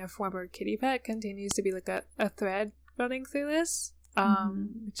being a former kitty pet continues to be, like, a thread running through this.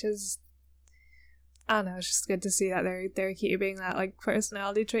 Which is, I don't know, it's just good to see that they're keeping that, like,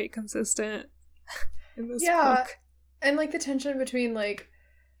 personality trait consistent in this book. And, like, the tension between, like,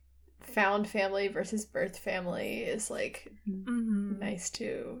 found family versus birth family is, like, nice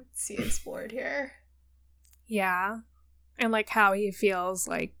to see explored here. Yeah. And, like, how he feels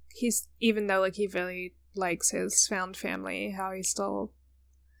like he's, even though, like, he really likes his found family, how he still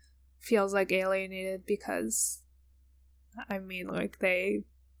feels, like, alienated because, I mean, like, they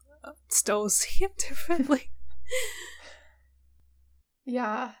still see him differently.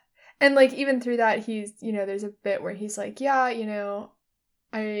 Yeah. And, like, even through that, he's, there's a bit where he's like, yeah,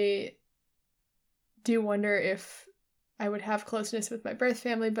 I do wonder if I would have closeness with my birth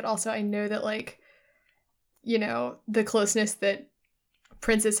family, but also I know that, like, the closeness that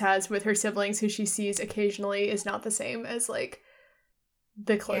Princess has with her siblings who she sees occasionally is not the same as, like,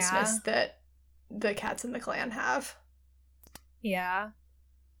 the closeness that the cats in the clan have. Yeah.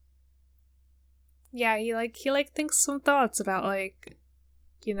 Yeah, he thinks some thoughts about, like,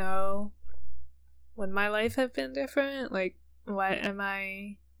 would my life have been different? Like, what am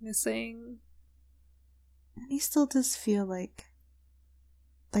I missing? And he still does feel like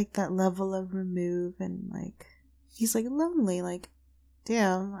that level of remove, and, like, he's, like, lonely, like,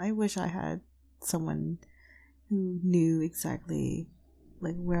 damn, I wish I had someone who knew exactly,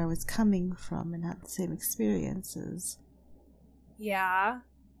 like, where I was coming from and had the same experiences. Yeah.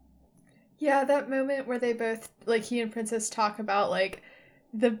 Yeah, that moment where they both, like, he and Princess talk about, like,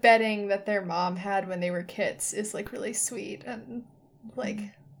 the bedding that their mom had when they were kids is, like, really sweet and, like,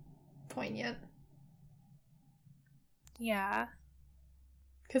 poignant. Yeah.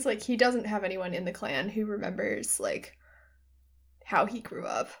 Because, like, he doesn't have anyone in the clan who remembers, like, how he grew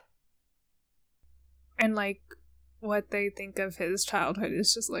up. And, like, what they think of his childhood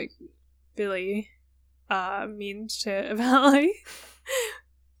is just, like, really mean shit about, like,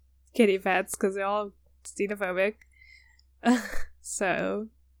 kitty pets, because they're all xenophobic. So,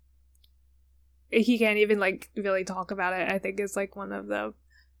 he can't even, like, really talk about it. I think it's, like, one of the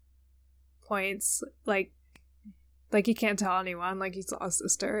points, like, he can't tell anyone, like, he's lost a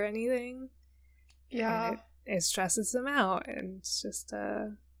sister or anything. Yeah. And it stresses him out, and it's just,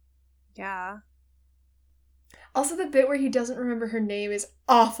 yeah. Also, the bit where he doesn't remember her name is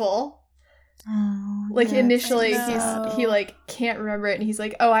awful. Oh, like, initially, I he, like, can't remember it, and he's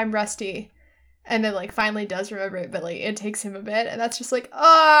like, oh, I'm Rusty. And then, like, finally does remember it, but, like, it takes him a bit, and that's just like,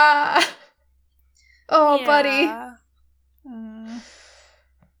 ah! Oh, buddy.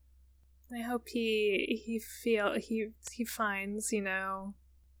 I hope he finds,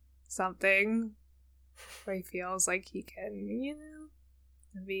 something where he feels like he can,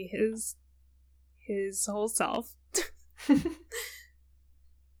 be his whole self.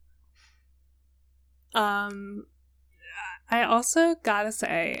 I also gotta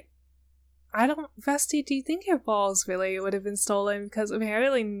say, Vesti, do you think your balls really would have been stolen? Because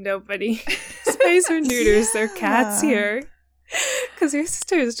apparently nobody sprays or neuters their cats here. Because your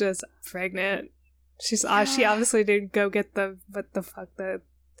sister is just pregnant. She obviously didn't go get the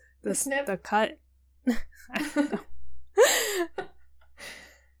snip? the cut. I don't know.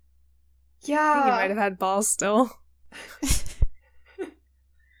 Yeah. I think you might have had balls still.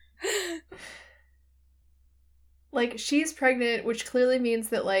 Like, she's pregnant, which clearly means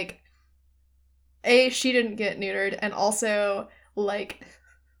that, like, A, she didn't get neutered, and also, like,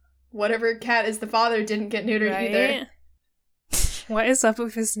 whatever cat is the father didn't get neutered either. What is up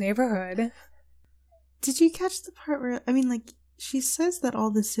with this neighborhood? Did you catch the part where, she says that all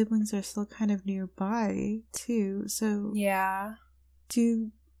the siblings are still kind of nearby, too, so... Yeah.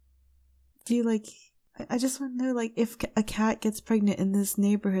 Do you, I just want to know, if a cat gets pregnant in this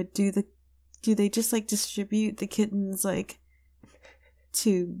neighborhood, do they just, distribute the kittens,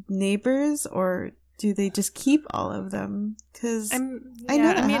 to neighbors, or do they just keep all of them? Because I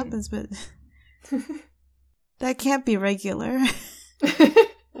know that happens, but that can't be regular.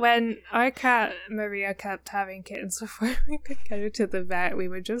 When our cat, Maria, kept having kittens before we could get her to the vet, we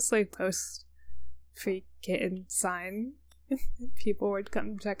would just, post free kitten sign. People would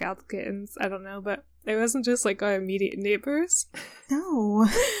come check out the kittens. I don't know, but it wasn't just, our immediate neighbors. No.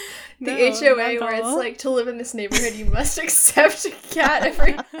 The HOA where it's to live in this neighborhood you must accept a cat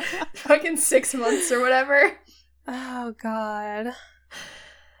every fucking 6 months or whatever. Oh god.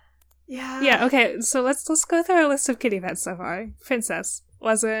 Yeah. Yeah, okay, so let's go through our list of kitty pets so far. Princess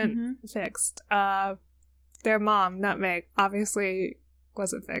wasn't fixed. Their mom, Nutmeg, obviously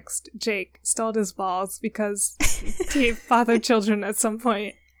wasn't fixed. Jake stole his balls because he fathered children at some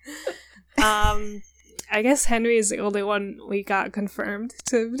point. I guess Henry is the only one we got confirmed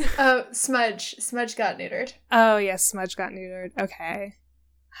to. Smudge. Smudge got neutered. Oh, yes, Smudge got neutered. Okay.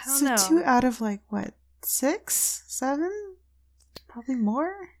 I don't know. 2 out of, 6? 7? Probably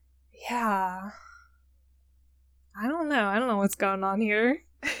more? Yeah. I don't know what's going on here.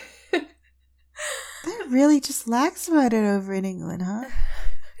 They're really just lax about it over in England, huh?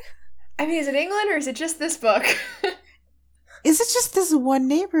 I mean, is it England or is it just this book? Is it just this one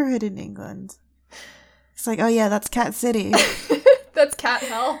neighborhood in England? It's oh yeah, that's Cat City. That's cat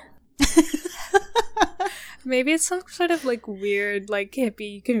hell. Maybe it's some sort of weird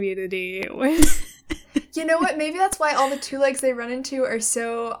hippie community. You know what? Maybe that's why all the 2 legs they run into are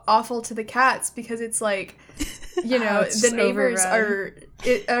so awful to the cats, because it's the neighbors are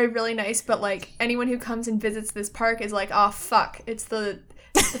really nice, but anyone who comes and visits this park is oh fuck, it's the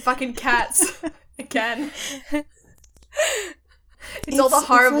fucking cats again. It's all the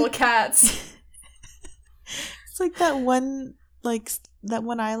horrible cats. It's that one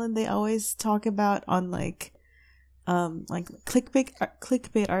island they always talk about on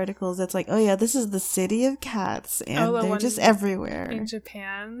clickbait articles. That's oh yeah, this is the city of cats, and they're just everywhere in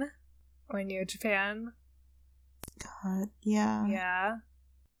Japan or near Japan. God, yeah. Yeah.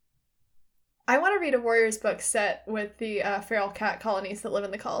 I want to read a Warriors book set with the feral cat colonies that live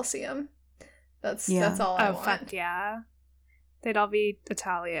in the Colosseum. That's all I want. Fuck yeah. They'd all be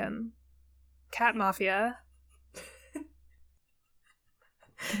Italian. Cat mafia.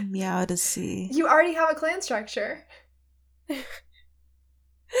 Meow to see. You already have a clan structure.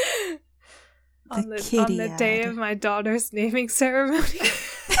 on the day of my daughter's naming ceremony.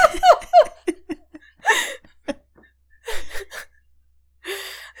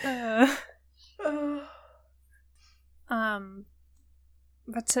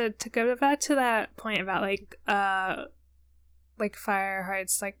 But to go back to that point about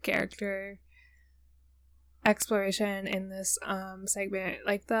Fireheart's character exploration in this segment,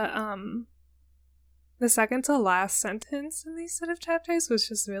 the second to last sentence in these set of chapters was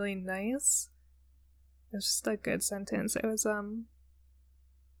just really nice. It was just a good sentence. It was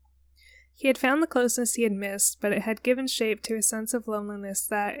he had found the closeness he had missed, but it had given shape to a sense of loneliness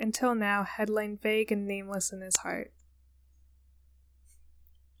that until now had lain vague and nameless in his heart.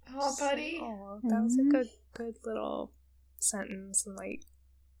 Oh, buddy. Oh, that was a good little sentence and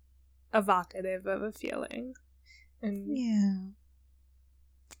evocative of a feeling. And yeah.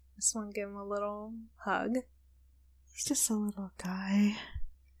 I just want to give him a little hug. He's just a little guy.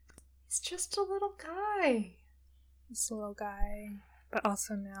 He's just a little guy. He's a little guy, but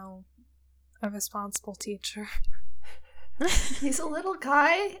also now a responsible teacher. He's a little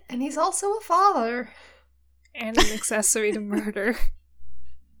guy, and he's also a father. And an accessory to murder.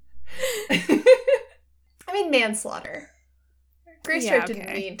 I mean, manslaughter. Grey Stripe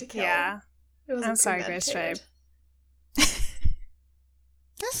didn't mean to kill. Yeah. It wasn't I'm sorry, Grey premeditated. Stripe.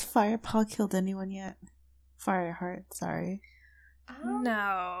 Has Firepaw killed anyone yet? Fireheart, sorry.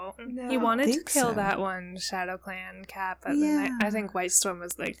 No. No. He wanted to think kill so. that one Shadow Clan cat, but then Yeah. I think White Storm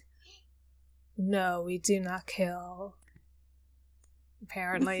was like, no, we do not kill.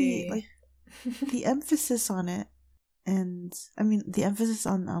 Apparently. The emphasis on it, and I mean the emphasis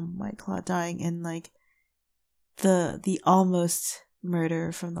on White Claw dying and like the almost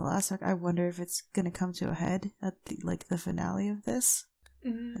murder from the last arc. I wonder if it's gonna come to a head at the finale of this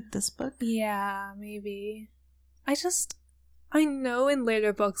book. Yeah, maybe. I know in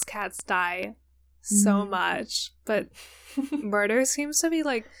later books cats die so much, but murder seems to be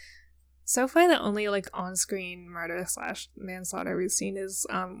like, so far the only like on-screen murder / manslaughter we've seen is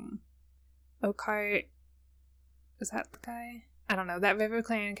Oakheart. Is that the guy? I don't know. That River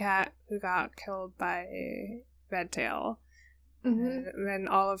Clan cat who got killed by Redtail. And then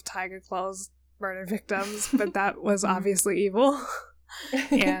all of Tiger Claw's murder victims, but that was obviously evil.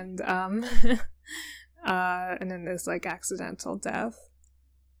 And then there's like accidental death.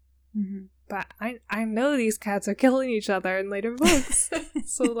 But I know these cats are killing each other in later books.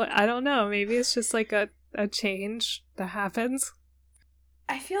 So like, I don't know, maybe it's just like a change that happens.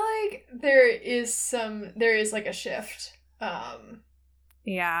 I feel like there is like a shift.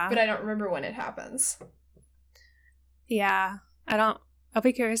 Yeah. But I don't remember when it happens. Yeah. I'll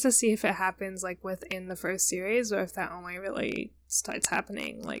be curious to see if it happens like within the first series or if that only really starts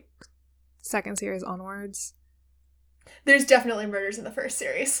happening like second series onwards. There's definitely murders in the first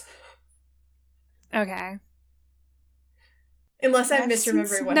series. Okay. Unless I'm I've seen misremembering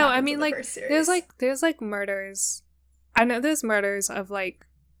some- what No, happens I mean in the like first series. there's like murders. I know there's murders of like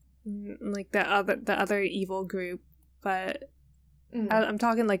the other evil group, but I'm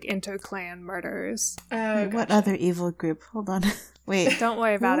talking like inter-clan murders. What Gotcha. other evil group? Hold on. Wait. Don't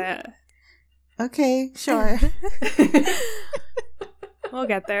worry about Who? it. Okay, sure. We'll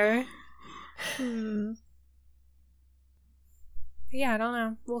get there. Yeah, I don't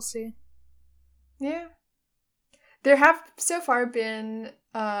know. We'll see. Yeah. There have so far been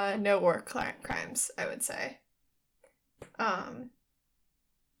no war crimes, I would say.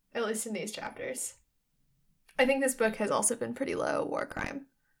 At least in these chapters. I think this book has also been pretty low war crime.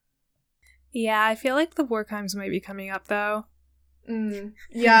 Yeah, I feel like the war crimes might be coming up though.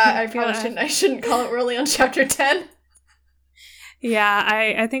 Yeah, I shouldn't call it. We're only on chapter 10. Yeah,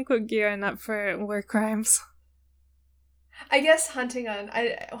 I think we're gearing up for war crimes. I guess hunting on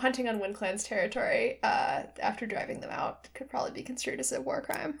WindClan's territory after driving them out could probably be construed as a war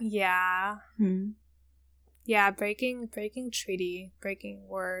crime. Yeah. Yeah, breaking treaty, breaking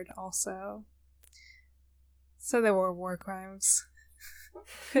word also. So there were war crimes.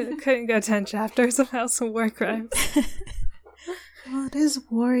 Couldn't go 10 chapters without some war crimes. Well, it is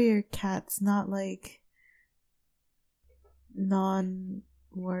warrior cats, not like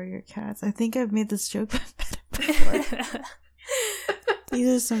non-warrior cats. I think I've made this joke before. These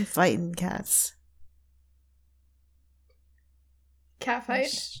are some fighting cats. Cat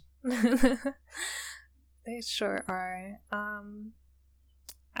fight? They sure are.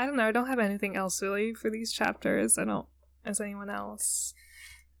 I don't know. I don't have anything else really for these chapters. I don't. As anyone else?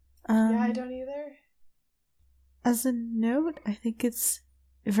 Yeah, I don't either. As a note, I think it's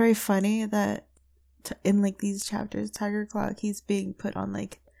very funny that in like these chapters, Tiger Claw, he's being put on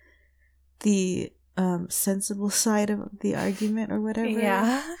like the sensible side of the argument or whatever.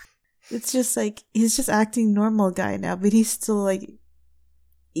 Yeah. It's just like he's just acting normal guy now, but he's still like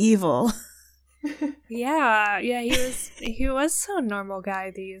evil. Yeah, he was so normal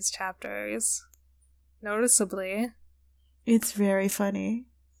guy these chapters. Noticeably. It's very funny.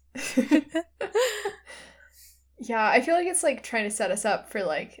 Yeah, I feel like it's like trying to set us up for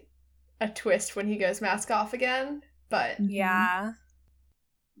like a twist when he goes mask off again, but Yeah.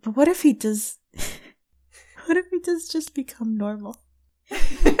 But what if he does what if he does just become normal?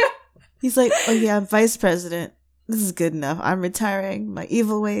 He's like, oh yeah, I'm vice president. This is good enough. I'm retiring my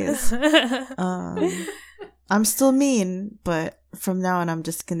evil ways. I'm still mean, but from now on I'm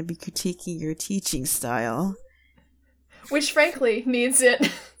just going to be critiquing your teaching style. which frankly needs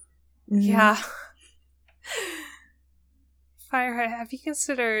it. Yeah. Fireheart, have you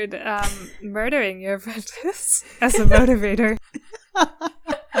considered murdering your apprentice as a motivator?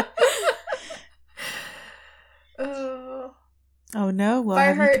 Oh no, well,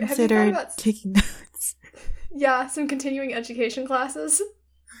 Fireheart, have you considered about taking notes? Yeah, some continuing education classes.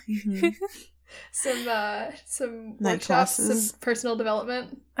 Some Night workshops, classes. some personal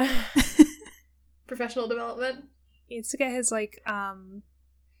development, professional development. He needs to get his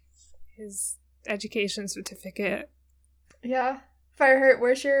his education certificate. Yeah. Fireheart,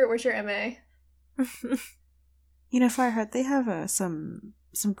 where's your MA? You know, Fireheart, they have some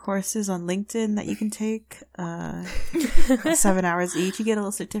courses on LinkedIn that you can take. 7 hours each. You get a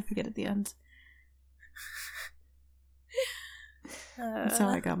little certificate at the end. That's how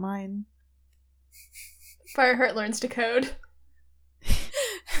I got mine. Fireheart learns to code.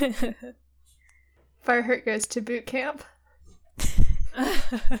 Fireheart goes to boot camp.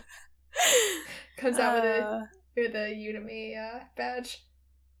 Comes out with a Udemy badge.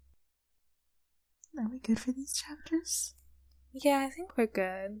 Are we good for these chapters? Yeah, I think we're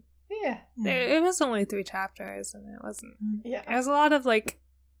good. Yeah. It was only 3 chapters, and it wasn't. Yeah. It was a lot of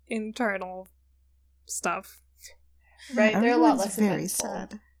internal stuff. Right, they're a lot less very eventful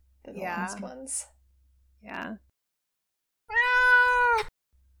sad than the last ones. Yeah.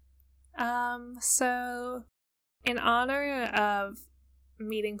 So in honor of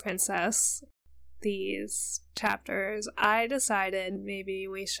meeting Princess, these chapters, I decided maybe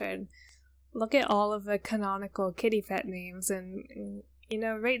we should look at all of the canonical kitty pet names and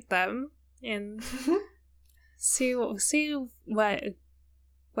rate them and see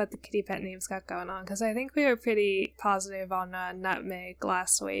what the kitty pet names got going on, because I think we were pretty positive on Nutmeg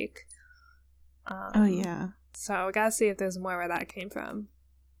last week. Oh yeah. So we gotta see if there's more where that came from.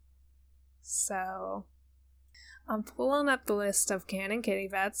 So I'm pulling up the list of canon kitty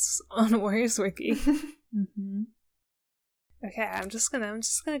pets on Warriors Wiki. Mm-hmm. Okay, I'm just gonna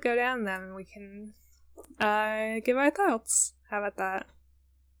go down them and we can give our thoughts. How about that?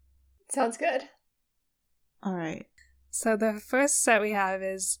 Sounds good. All right. So the first set we have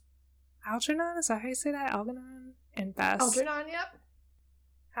is Algernon. Is that how you say that? Algernon and Bess. Algernon, yep.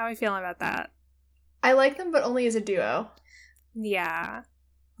 How are we feeling about that? I like them, but only as a duo. Yeah.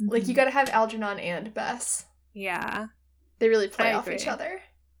 Like, you gotta have Algernon and Bess. Yeah. They really play I off agree. each other.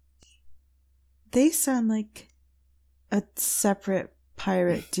 They sound like a separate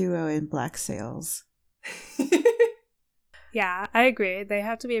pirate duo in Black Sails. Yeah, I agree. They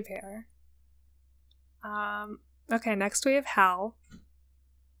have to be a pair. Okay, next we have Hal.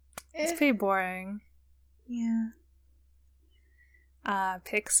 It's pretty boring. Yeah.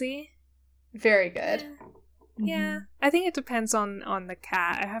 Pixie. Very good. Yeah. I think it depends on the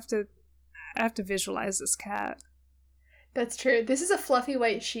cat. I have to visualize this cat. That's true. This is a fluffy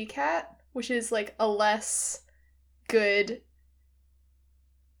white she-cat, which is like a less good.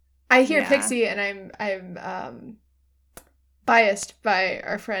 I hear Yeah. Pixie and I'm biased by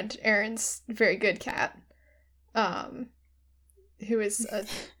our friend Aaron's very good cat. Who is a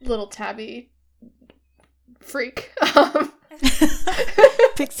little tabby freak.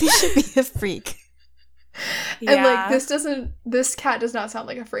 Pixie should be a freak. And like this cat does not sound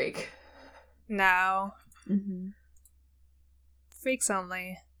like a freak. No. Mm-hmm. Freaks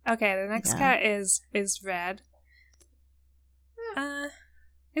only. Okay, the next cat is Red.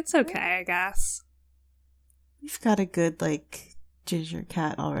 It's okay, I guess. We've got a good, ginger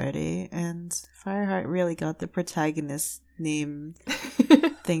cat already, and Fireheart really got the protagonist name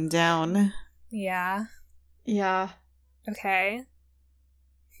thing down. Yeah. Yeah. Okay.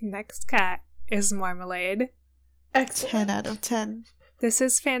 Next cat is Marmalade. Excellent. 10 out of 10. This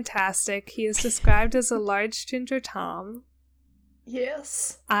is fantastic. He is described as a large ginger Tom.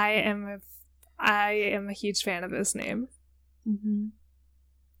 Yes. I am a huge fan of this name. Mm-hmm.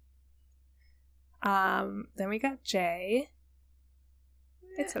 Then we got Jay.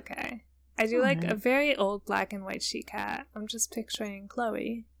 It's okay. I do Alright. like a very old black and white she cat. I'm just picturing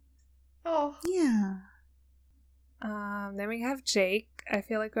Chloe. Oh. Yeah. Then we have Jake. I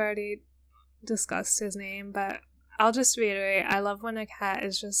feel like we already discussed his name, but I'll just reiterate. I love when a cat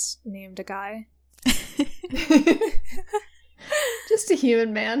is just named a guy. Just a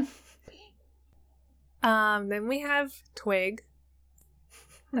human man. Then we have Twig.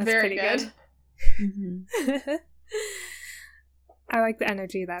 That's Very pretty good. Mm-hmm. I like the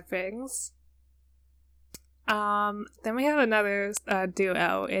energy that brings. Then we have another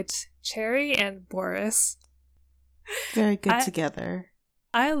duo. It's Cherry and Boris. Very good together.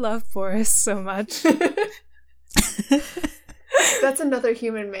 I love Boris so much. That's another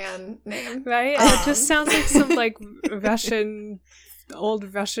human man name. Right? It just sounds like some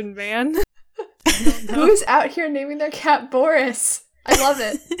old Russian man. Who's out here naming their cat Boris? I love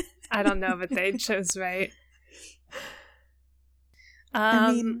it. I don't know, but they chose right.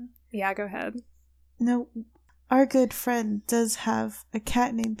 I mean, yeah, go ahead. no, our good friend does have a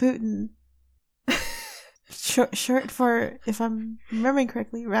cat named Putin. short for, if I'm remembering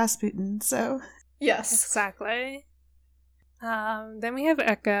correctly, Rasputin. So Yes. Exactly. Then we have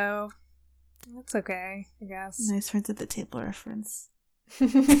Echo. That's okay, I guess. nice friends at the table reference.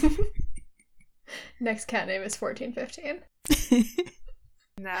 Next cat name is 1415.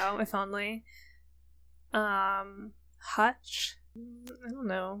 No, if only. Hutch. I don't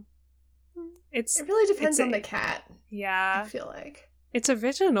know. It really depends it's on the cat, I Yeah, feel like. it's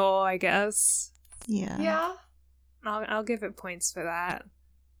original, I guess. Yeah. Yeah. I'll give it points for that.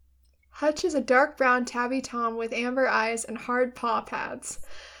 Hutch is a dark brown tabby tom with amber eyes and hard paw pads.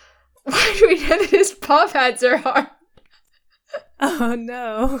 Why do we know that his paw pads are hard? Oh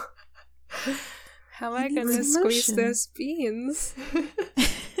no! How am I He gonna needs squeeze lotion. those beans?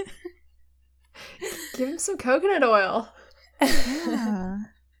 Give him some coconut oil. Yeah.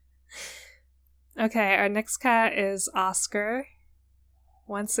 Okay, our next cat is Oscar.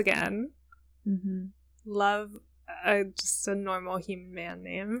 Once again, Mm-hmm. love just a normal human man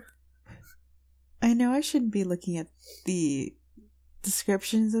name. I know I shouldn't be looking at the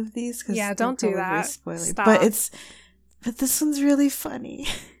descriptions of these because Yeah, don't do that. Stop. But this one's really funny.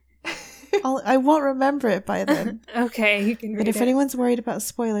 I won't remember it by then. Okay, you can read But if it. anyone's worried about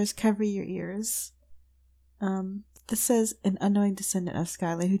spoilers, cover your ears. This says an unknowing descendant of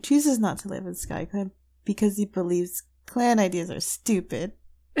Skylar who chooses not to live in SkyClan because he believes clan ideas are stupid.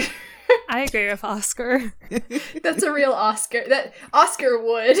 I agree with Oscar. That's a real Oscar. That Oscar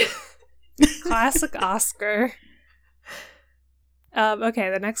would. Classic Oscar. Okay,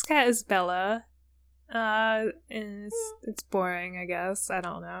 the next cat is Bella. And it's boring, I guess. I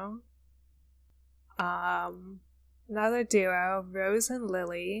don't know. Another duo, Rose and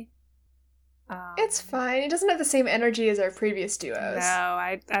Lily. It's fine. It doesn't have the same energy as our previous duos. No,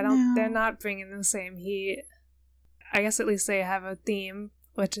 I don't. No. They're not bringing the same heat. I guess at least they have a theme,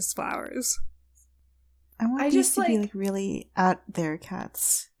 which is flowers. I want I these just, to be like- like really out there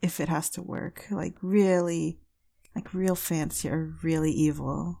cats if it has to work. Like really, like real fancy or really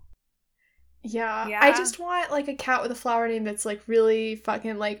evil. Yeah. Yeah. I just want like a cat with a flower name that's like really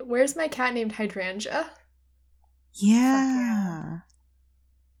fucking like, where's my cat named Hydrangea? Yeah.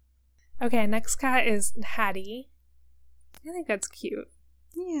 Okay, next cat is Hattie. I think that's cute.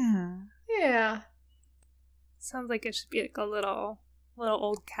 Yeah. Yeah. Sounds like it should be like a little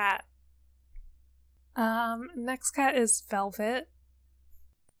old cat. Next cat is Velvet.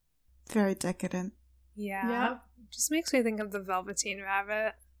 Very decadent. Yeah. Yeah. Just makes me think of the Velveteen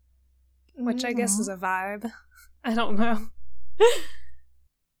Rabbit, which I guess Aw. is a vibe. I don't know.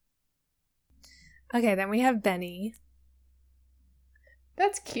 Okay, then we have Benny.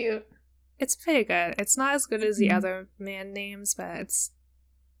 That's cute. It's pretty good. It's not as good as the Mhm. other man names, but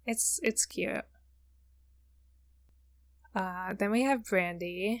it's cute. Then we have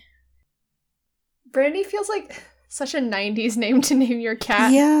Brandy. Brandy feels like such a 90s name to name your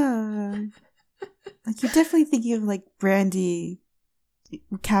cat. Yeah. Like you're definitely thinking of like Brandy,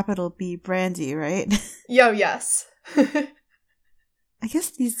 capital B Brandy, right? Yo, yes. I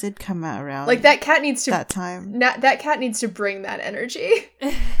guess these did come out around Like that cat needs to that time. that cat needs to bring that energy.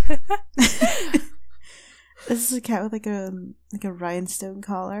 This is a cat with like a rhinestone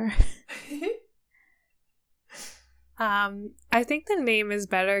collar. I think the name is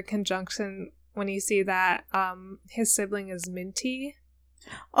better conjunction when you see that his sibling is Minty.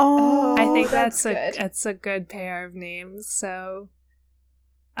 Oh, I think that's that's good. a good pair of names. So,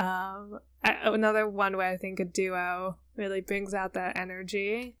 another one where I think a duo really brings out that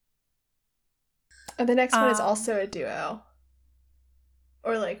energy. And the next one is Um, also a duo.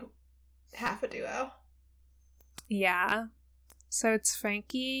 Or like half a duo. Yeah. So it's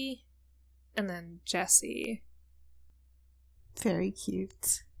Frankie and then Jessie. very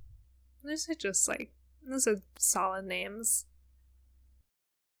cute. Those are solid names.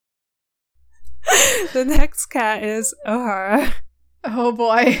 The next cat is O'Hara. Oh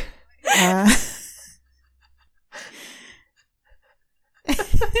boy.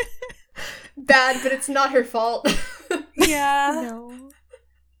 Bad, but it's not her fault. Yeah. No.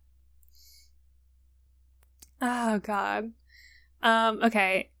 Oh god.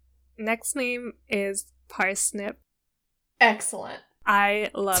 Okay. Next name is Parsnip. Excellent. I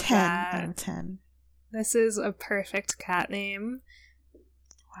love 10 that. out of 10. This is a perfect cat name.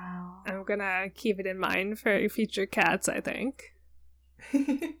 Wow. I'm gonna keep it in mind for future cats, I think.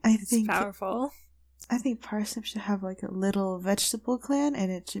 I It's think powerful. Parsnip should have like a little vegetable clan,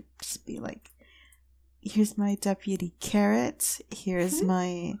 and it should just be like, here's my deputy Carrot, here's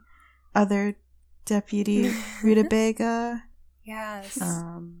my other deputy Rutabaga, Yes.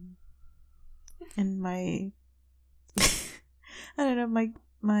 and my I don't know,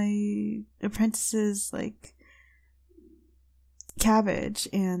 my apprentice's like cabbage,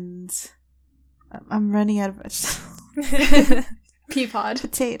 and I'm running out of vegetables. Peapod.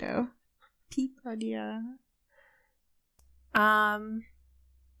 Potato. Peapod, yeah.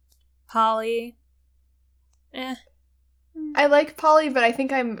 Polly. I like Polly, but I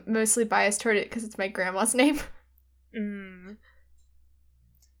think I'm mostly biased toward it because it's my grandma's name.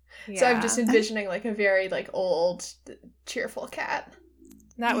 Yeah. So I'm just envisioning like a very like old, cheerful cat.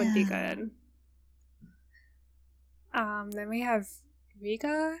 That would be good. Then we have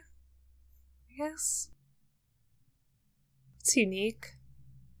Riga, I guess. It's unique.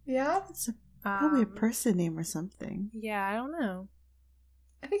 Yeah? It's probably a person name or something. Yeah, I don't know.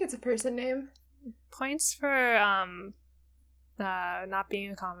 I think it's a person name. Points for not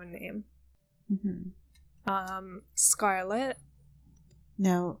being a common name. Scarlet.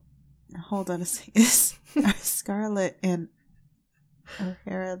 Now, hold on a second. Are Scarlet and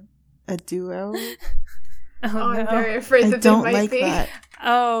O'Hara a duo? I'm very afraid that I don't they might like be. that.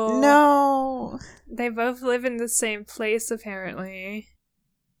 Oh. No! They both live in the same place, apparently.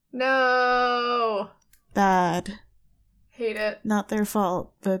 No! Bad. Hate it. Not their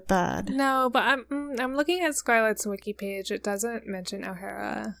fault, but bad. No, but I'm looking at Scarlett's wiki page. It doesn't mention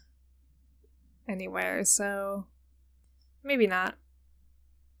O'Hara anywhere, so maybe not.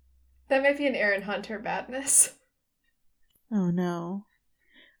 That might be an Aaron Hunter badness. Oh no.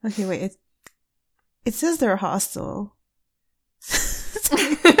 Okay, wait. It says they're hostile.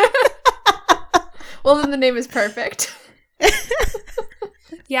 Well, then the name is perfect.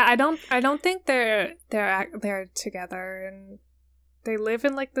 Yeah, I don't think they're together, and they live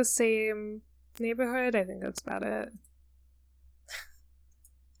in like the same neighborhood. I think that's about it.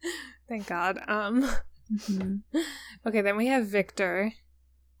 Thank God. Okay, then we have Victor.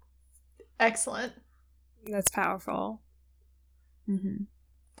 Excellent. That's powerful.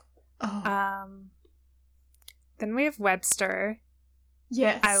 Oh. Then we have Webster.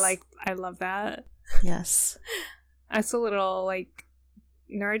 Yes. I love that. Yes. That's a little like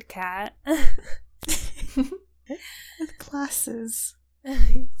nerd cat. With glasses.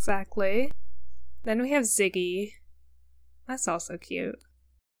 Exactly. Then we have Ziggy. That's also cute.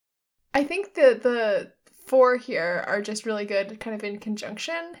 I think the four here are just really good kind of in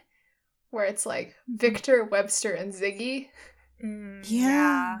conjunction, where it's like Victor, Webster, and Ziggy.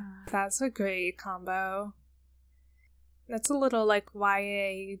 Yeah. That's a great combo. That's a little like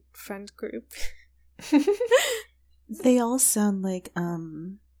YA friend group. They all sound like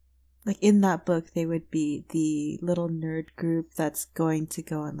in that book they would be the little nerd group that's going to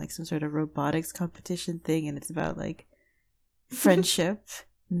go on like some sort of robotics competition thing, and it's about like friendship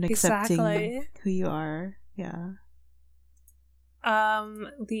and accepting who you are. Yeah.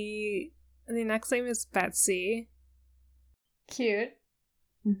 The next name is Betsy. Cute.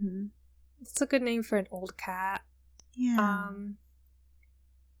 It's a good name for an old cat. Yeah.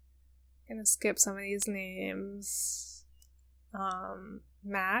 Gonna skip some of these names.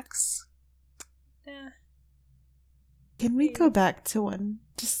 Max. Can we go back to one?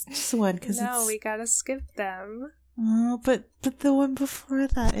 Just one, because no, we gotta skip them. Oh, but the one before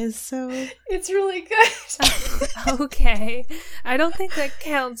that is so. It's really good. Okay, I don't think that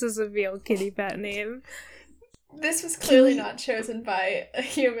counts as a real kitty pet name. This was clearly not chosen by a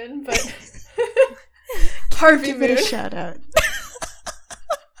human, but Harvey Moon. Give it a shout out.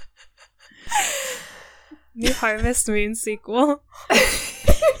 New Harvest Moon sequel.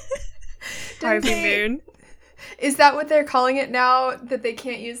 Harvey Moon. Is that what they're calling it now, that they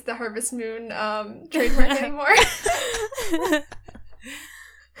can't use the Harvest Moon trademark anymore?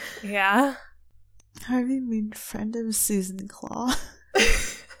 Yeah. Harvey Moon, friend of Susan Claw.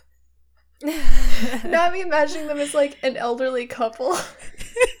 Now I'm imagining them as like an elderly couple.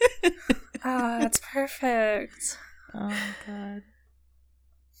 That's perfect. Oh god.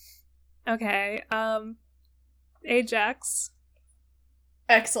 Okay, Ajax.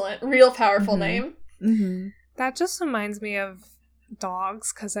 Excellent. Real powerful name. That just reminds me of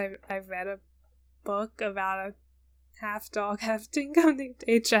dogs, because I read a book about a half dog, half dingo named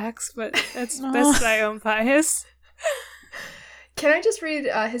Ajax, but that's my own bias. Can I just read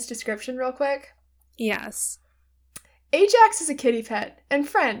his description real quick? Yes. Ajax is a kitty pet and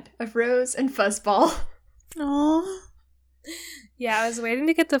friend of Rose and Fuzzball. Aww. Yeah, I was waiting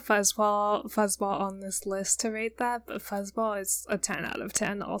to get the Fuzzball on this list to rate that, but Fuzzball is a 10 out of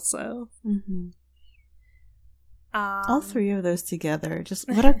 10 also. All three of those together, just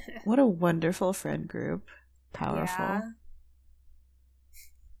what a wonderful friend group. Powerful. Yeah.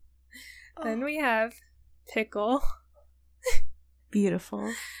 Then we have Pickle.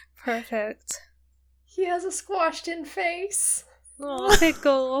 Beautiful. Perfect. He has a squashed in face. Oh,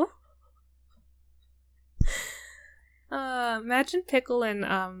 Pickle. Imagine Pickle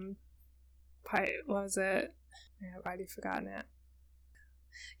and Pie. What was it? I've already forgotten it.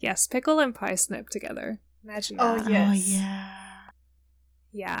 Yes, Pickle and Pie Snip together. Imagine that. Oh, yes. Oh, yeah.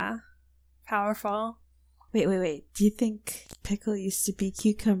 Yeah. Powerful. Wait. Do you think Pickle used to be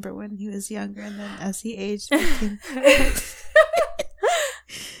Cucumber when he was younger, and then as he aged became...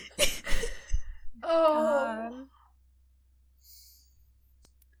 Oh.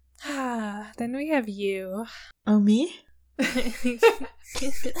 Then we have you. Oh, me?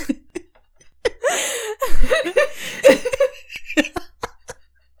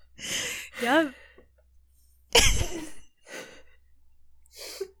 Yep.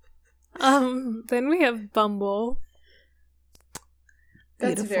 Then we have Bumble.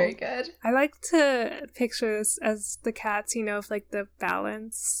 That's Beautiful. very good. I like to picture this as the cats, of like the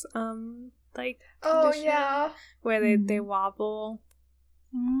balance, like Oh, condition, yeah. where they wobble.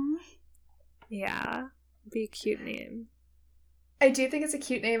 Mm. Yeah, be a cute name. I do think it's a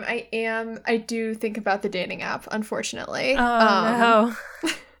cute name. I do think about the dating app, unfortunately. Oh no,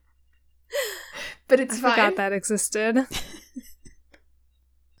 But it's I fine. forgot that existed.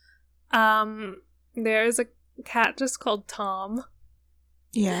 There's a cat just called Tom.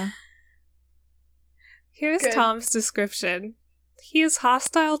 Yeah. Here's Good. Tom's description. He is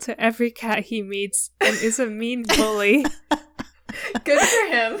hostile to every cat he meets and is a mean bully. Good for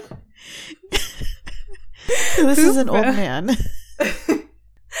him. This is an old man.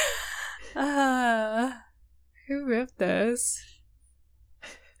 Who wrote this?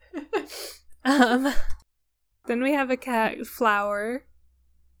 Then we have a cat, Flower.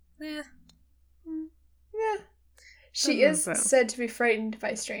 Yeah. She I is don't know. said to be frightened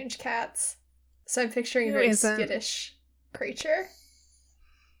by strange cats. So I'm picturing a Who very isn't? skittish creature.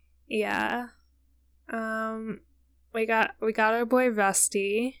 Yeah. We got our boy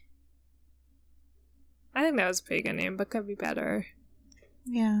Rusty. I think that was a pretty good name, but could be better.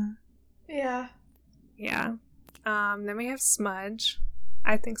 Yeah. Yeah. Yeah. Then we have Smudge.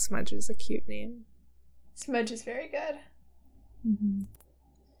 I think Smudge is a cute name. Smudge is very good. Mm-hmm.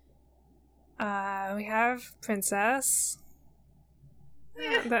 We have Princess.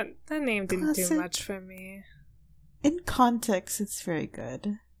 Yeah. That name didn't do Classic. much for me. In context, it's very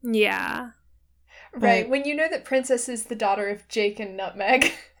good. Yeah. Right. But- When you know that Princess is the daughter of Jake and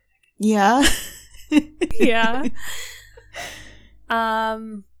Nutmeg. Yeah. Yeah.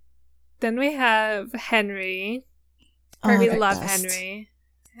 Then we have Henry. Oh, We the love best. Henry.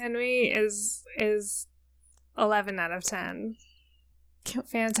 Henry is 11 out of 10. Can-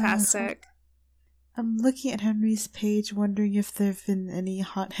 Fantastic. I'm looking at Henry's page, wondering if there have been any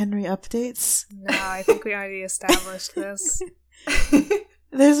Hot Henry updates. No, I think we already established this.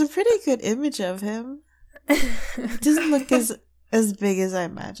 There's a pretty good image of him. He doesn't look as big as I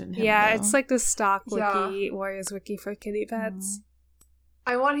imagined him. Yeah, though. it's like the stock Yeah. wiki, Warriors wiki for kitty pets.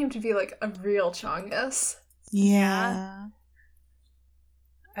 I want him to be like a real Chongus. Yeah.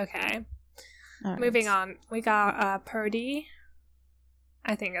 Okay. All right. Moving on. We got Purdy.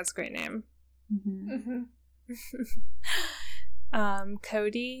 I think that's a great name. Mhm. Mm-hmm.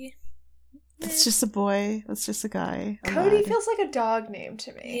 Cody. It's just a boy. It's just a guy. a Cody lad. feels like a dog name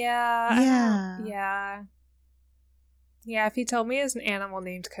to me. Yeah. Yeah. Yeah. Yeah, if you told me as an animal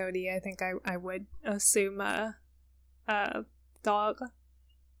named Cody, I think I would assume a dog.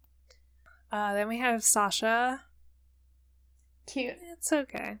 Then we have Sasha. Cute. It's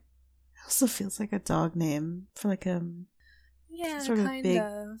okay. It also feels like a dog name for like a Yeah, Sort of kind big.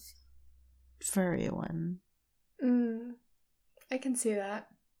 of. furry one. I can see that.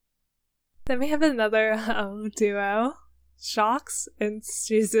 Then we have another duo, Shocks and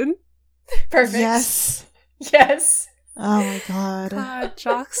Susan. Perfect. Yes. Yes. Oh my god. God,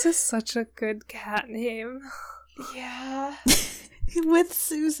 Shocks is such a good cat name. Yeah. With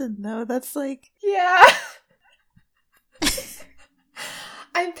Susan though, that's like Yeah.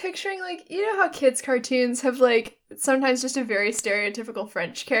 I'm picturing, like, you know how kids' cartoons have, like, sometimes just a very stereotypical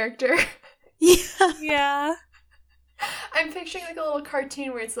French character? yeah. Yeah. I'm picturing, like, a little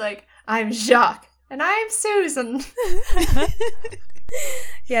cartoon where it's like, I'm Jacques, and I'm Susan.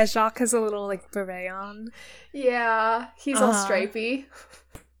 Yeah, Jacques has a little, like, beret on. Yeah, he's all Uh-huh. stripy.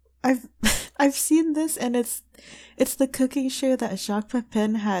 I've seen this and it's the cooking show that Jacques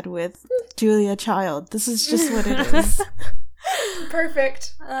Pepin had with Julia Child. This is just what it is.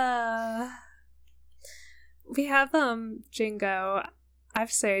 Perfect. We have, Jingo. I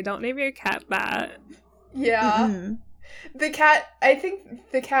say, don't name your cat that. Yeah. Mhm. The cat, I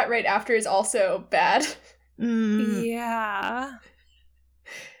think the cat right after is also bad. Mm. Yeah.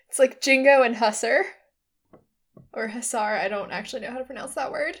 It's like Jingo and Husser. or Hussar. I don't actually know how to pronounce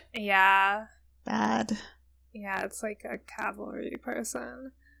that word. Yeah. Bad. Yeah, it's like a cavalry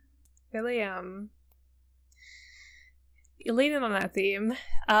person. Really, you're leaning on that theme.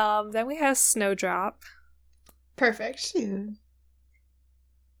 Then we have Snowdrop. Perfect. Cute.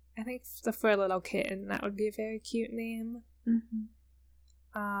 I think for a little kitten, that would be a very cute name.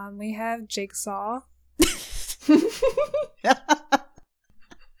 Mm-hmm. We have Jigsaw.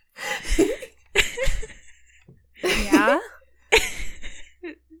 Yeah.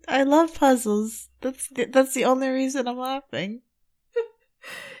 I love puzzles. That's the only reason I'm laughing.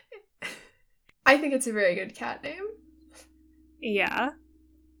 I think it's a very good cat name. Yeah.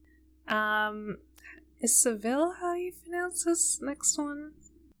 Is Seville how you pronounce this next one?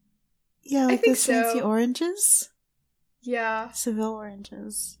 Yeah, I like think the fancy so. oranges. Yeah. Seville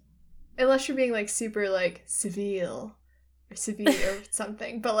oranges. Unless you're being like super like Seville or Seville or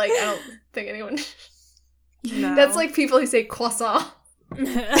something. But like I don't think anyone No. That's like people who say croissant.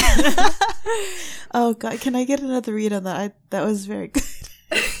 Oh god, can I get another read on that? That was very good.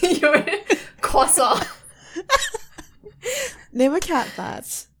 You're croissant. Name a cat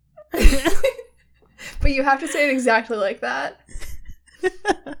that. But you have to say it exactly like that.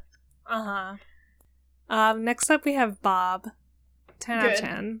 Next up we have Bob. 10 out of Good.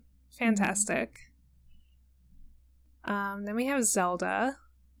 10. Fantastic. Then we have Zelda.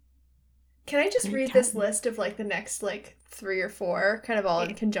 Can I just Great read cat this name. list of like the next like 3 or 4 kind of all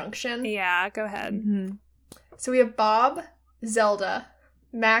in conjunction? Yeah, go ahead. Mm-hmm. So we have Bob, Zelda,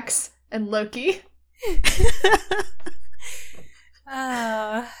 Max, and Loki.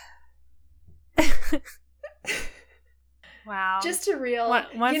 Wow. Just a real one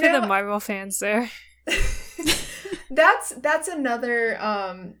you for know, the Marvel fans there. that's another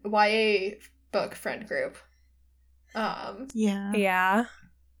YA book friend group. Yeah. Yeah.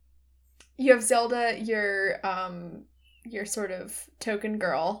 You have Zelda, your sort of token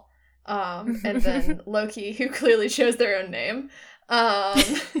girl, and then Loki, who clearly chose their own name.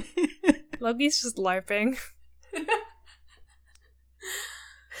 Loki's just LARPing.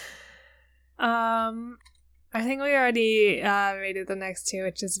 I think we already rated the next 2,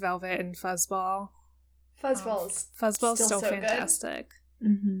 which is Velvet and Fuzzball. Fuzzball's Fuzzball's still so good. fantastic.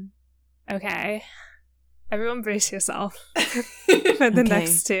 Mm-hmm. Okay. Everyone brace yourself for the Okay.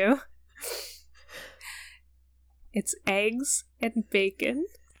 next 2. It's eggs and bacon.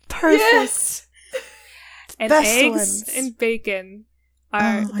 Perfect. Yes! And Best eggs ones. and bacon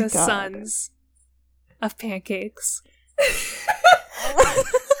are Oh my the God. sons of pancakes.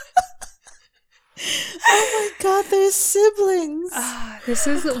 Oh my god, they're siblings. This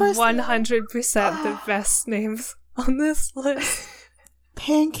is Of course they are. 100% the best names on this list.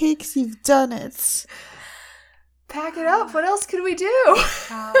 Pancakes, you've done it. Pack it up. What else could we do?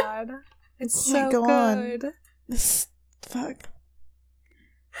 God. It's so Can't go on. good. This fuck.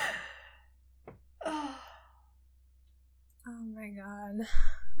 Oh my god.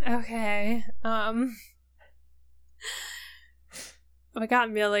 Okay. We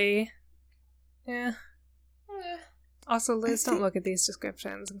got Millie. Yeah. Also, Liz, don't look at these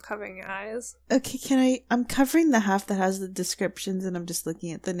descriptions. I'm covering your eyes. Okay, I'm covering the half that has the descriptions and I'm just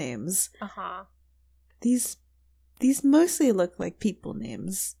looking at the names. Uh-huh. These mostly look like people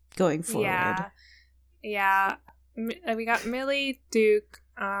names going forward. Yeah. Yeah. We got Millie, Duke,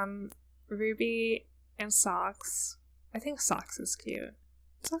 Ruby, and Socks. I think Socks is cute.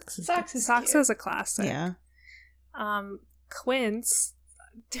 Socks is Socks is Socks cute. is a classic. Yeah. Quince.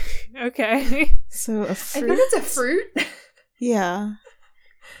 Okay. So a I fruit. think it's a fruit. Yeah.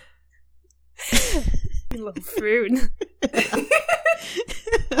 You little fruit.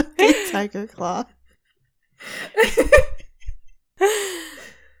 Okay, Tiger Claw.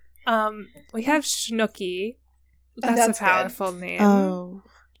 We have Schnooky. Oh, That's that's a powerful name. Oh.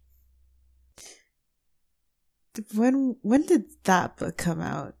 When did that book come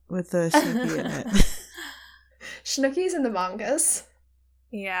out with the Snoopy in it? Schnooky's in the mangas.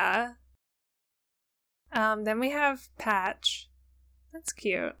 Yeah. Then we have Patch. That's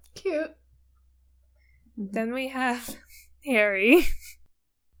cute. Cute. Then we have Harry.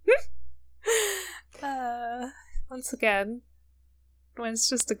 Once again, when it's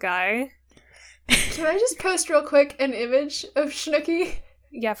just a guy. Can I just post real quick an image of Schnooky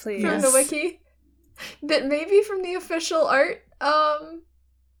Yeah, please. from Yes. the wiki? That may be from the official art.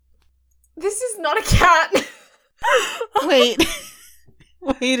 This is not a cat. Wait.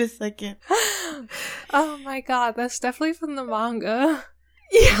 Wait a second. Oh my god, that's definitely from the manga.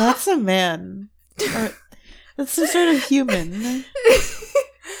 Yeah. That's a man. Or, that's some sort of human.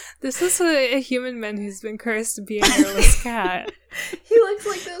 This is a human man who's been cursed to be a hairless cat. He looks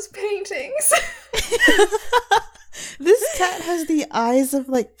like those paintings. This cat has the eyes of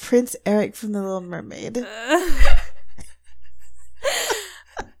like Prince Eric from The Little Mermaid.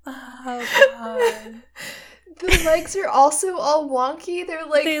 Oh god. The legs are also all wonky. They're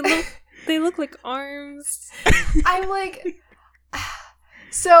like They look like arms. I'm like,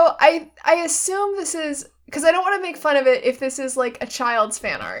 so I assume this is because I don't want to make fun of it if this is like a child's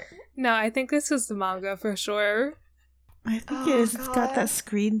fan art. No, I think this is the manga for sure. I think it is. It's got that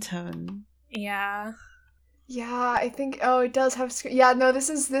screen tone. Yeah. Yeah, I think. Oh, it does have. Yeah, no, this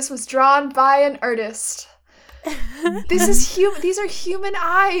was drawn by an artist. This is human. These are human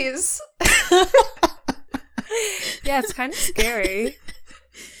eyes. Yeah, it's kind of scary.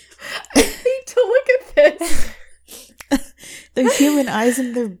 I need to look at this. They're human eyes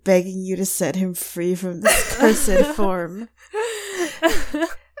and they're begging you to set him free from this cursed form.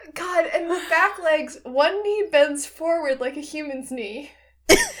 God, and the back legs, one knee bends forward like a human's knee.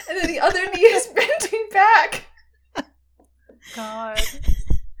 And then the other knee is bending back. God.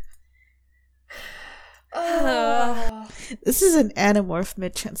 Oh. This is an Animorph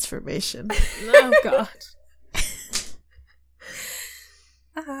mid-transformation. Oh god.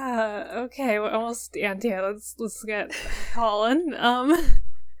 Okay, we're almost the end here. Let's get Colin.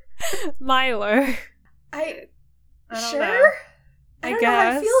 Myler. I don't sure? know. I don't know how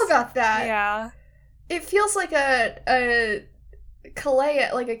I feel about that. Yeah. It feels like a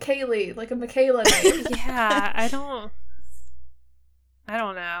Kalea, like a Kaylee, like a Michaela name. Yeah, I don't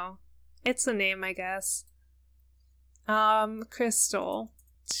know. It's a name, I guess. Crystal.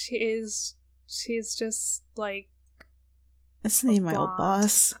 She's just like That's the name of my old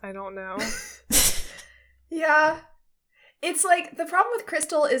boss. I don't know. Yeah. It's like the problem with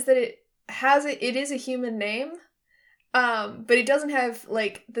Crystal is that it is a human name. But it doesn't have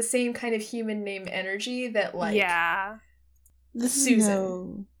like the same kind of human name energy that like yeah. This is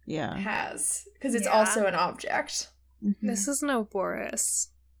Susan yeah. has, because it's Yeah. also an object. Mm-hmm. This is no Boris.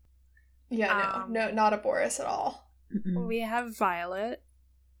 Yeah, no, not a Boris at all. Mm-mm. We have Violet.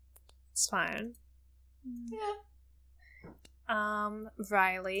 It's fine. Yeah.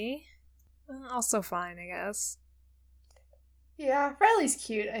 Riley. Also fine, I guess. Yeah, Riley's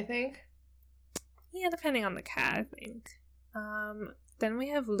cute, I think. Yeah, depending on the cat, I think. Then we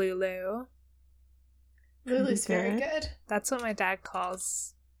have Lulu. Lulu's very Good. good. That's what my dad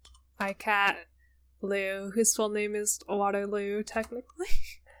calls my cat, Lou, whose full name is Waterloo, technically.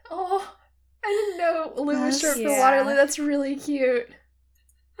 Oh, I didn't know Lou was short for Yeah. Waterloo. That's really cute.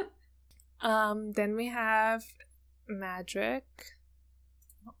 Then we have Magic.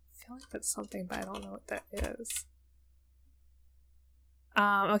 I feel like that's something, but I don't know what that is.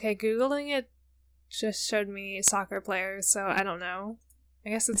 Okay, Googling it just showed me soccer players, so I don't know. I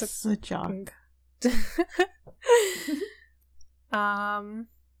guess it's It's a jock.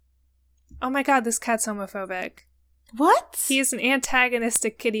 Oh my god, this cat's homophobic. What? He is an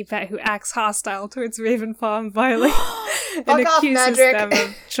antagonistic kitty pet who acts hostile towards Ravenfall and Violet and Fuck off, accuses Magic. them of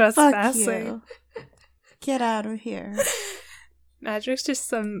Fuck trespassing. you. Get out of here. Magic's just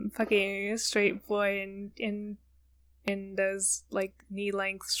some fucking straight boy in those like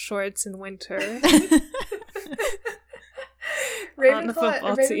knee-length shorts in winter. On the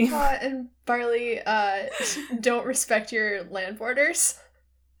football team. Ravenclaw and Barley don't respect your land borders.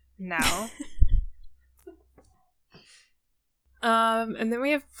 No. And then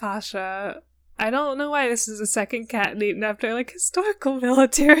we have Pasha. I don't know why this is a second cat named after like historical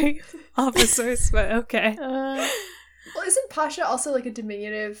military officers, but okay. Well, isn't Pasha also like a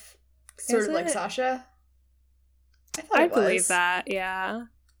diminutive, sort Is of like it? Sasha? I thought I it was. believe that, yeah.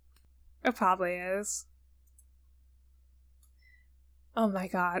 It probably is. Oh my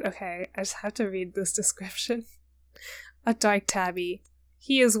god, okay. I just have to read this description. A dark tabby.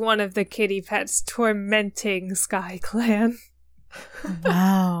 He is one of the kitty pets tormenting Sky Clan.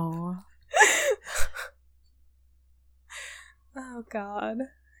 Wow. Oh god.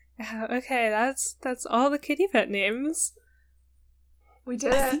 Okay, that's all the kitty pet names. We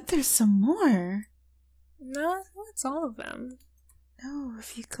did I it. think there's some more. No, that's all of them. No,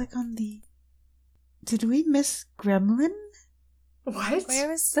 if you click on the... Did we miss Gremlin? What?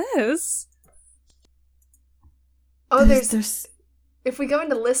 Where is this? Oh, there's. There's... If we go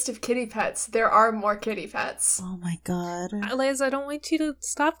into list of kitty pets, there are more kitty pets. Oh my god. Liz, I don't want you to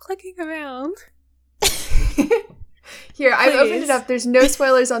stop clicking around. Here, I've opened Please. it up. There's no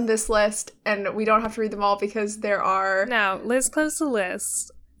spoilers on this list, and we don't have to read them all because there are No, Liz, close the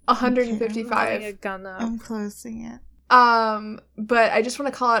list. 155. A gun up. I'm closing it. But I just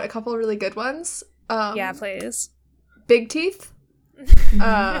want to call out a couple of really good ones. Yeah, please. Big Teeth,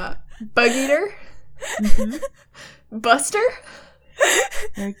 Bug Eater, Mhm. Buster,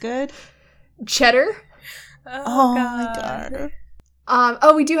 Very good. Cheddar, Oh my god.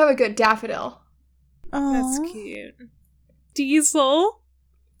 Oh, we do have a good Daffodil. Oh, That's cute. Diesel.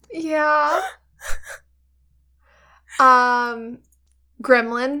 Yeah.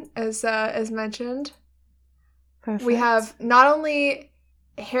 Gremlin, as mentioned. perfect. We have not only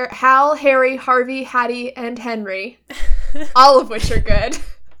Hal, Harry, Harvey, Hattie, and Henry, all of which are good.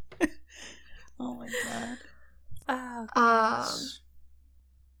 Oh my god. Oh, gosh.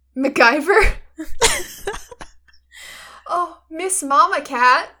 MacGyver. Oh, Miss Mama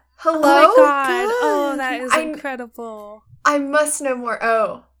Cat. Hello. Oh my god. God. Oh, that is I- incredible. I must know more.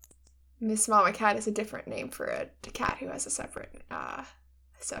 Oh, Miss Mama Cat is a different name for a cat who has a separate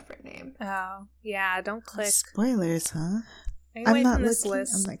name. Oh, yeah, don't click. Spoilers, huh? Stay I'm away not from this looking.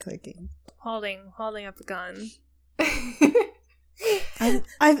 list. I'm not clicking. Holding up a gun.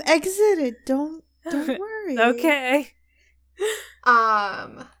 I've exited. Don't worry. Okay.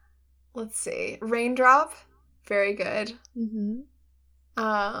 Let's see. Raindrop, very good. Mm-hmm.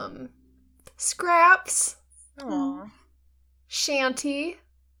 Scraps, Aw. Shanty,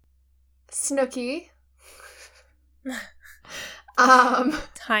 Snooky.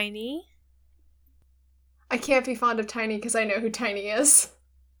 Tiny. I can't be fond of Tiny because I know who Tiny is.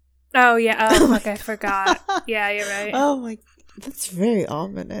 Oh, yeah. Oh, Oh my fuck, I forgot. Yeah, you're right. Oh my, that's very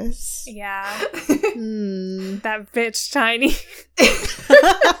ominous. Yeah. Hmm. That bitch, Tiny.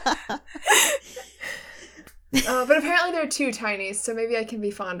 But apparently there are two Tinies, so maybe I can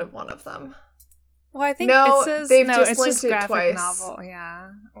be fond of one of them. Well, I think No, it says they've no. just It's linked just it graphic twice. novel.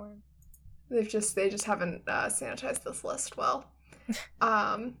 Yeah. Or, They just haven't sanitized this list well.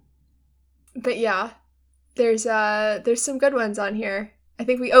 But yeah, there's some good ones on here. I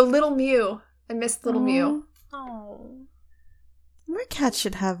think Little Mew. I missed Little Mew. oh, More cats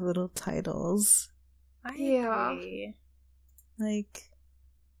should have little titles. I Yeah. agree. Like,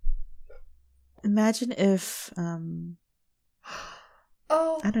 imagine if Oh,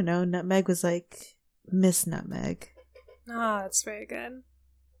 I don't know, Nutmeg was like Miss Nutmeg. Oh, that's very good.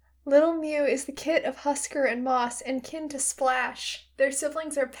 Little Mew is the kit of Husker and Moss and kin to Splash. Their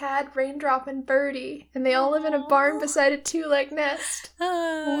siblings are Pad, Raindrop, and Birdie, and they all live in a barn Aw. beside a two-leg nest.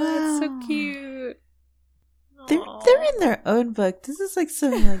 Oh, that's Wow. so cute. They're in their own book. This is like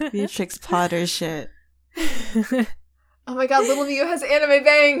some like Beatrix Potter shit. Oh my god, Little Mew has anime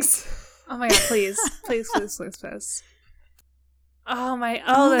bangs! Oh my god, please. Please. Oh, that's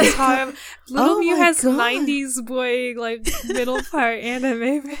horrible. Little Oh Mew my has God. 90s boy, like, middle part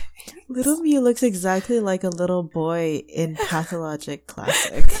anime. Little Mew looks exactly like a little boy in Pathologic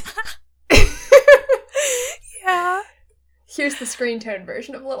Classic. Yeah. Here's the screen tone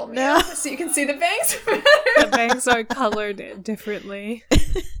version of Little Mew, No. so you can see the bangs. The bangs are colored differently.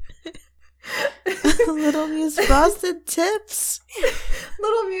 Little Mew's frosted tips.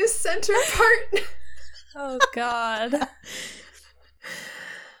 Little Mew's center part. Oh, God.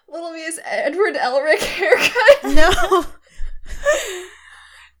 Little Mew's Edward Elric haircut. No,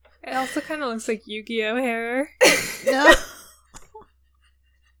 It also kind of looks like Yu-Gi-Oh! Hair. no.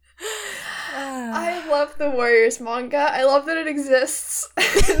 I love the Warriors manga. I love that it exists.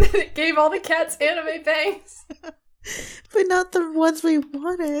 And that it gave all the cats anime bangs. But not the ones we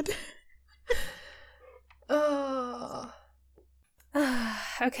wanted. Oh.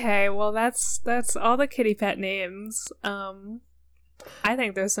 Okay, well that's all the kitty pet names. I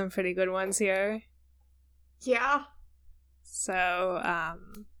think there's some pretty good ones here. Yeah. So,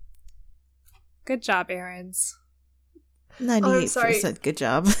 good job, Aarons. 98%. Good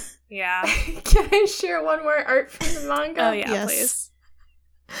job. Yeah. Can I share one more art from the manga? Oh yeah, Yes.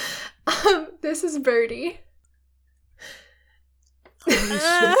 please. This is Birdie. Holy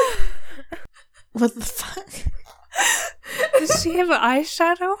shit. What the fuck? Does she have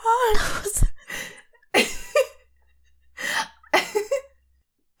eyeshadow on?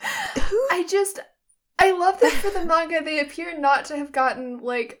 I love that for the manga they appear not to have gotten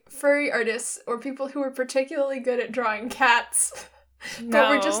like furry artists or people who were particularly good at drawing cats.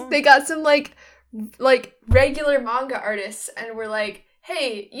 But they got some like regular manga artists and were like,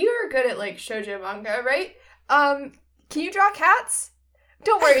 "Hey, you are good at like shoujo manga, right? Can you draw cats?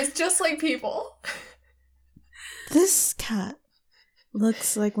 Don't worry, it's just like people." This cat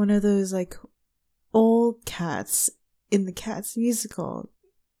looks like one of those like old cats in the Cats musical.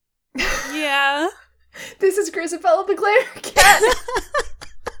 Yeah. This is Grisabella the Glare Cat.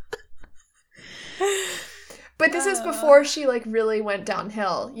 But this is before she like really went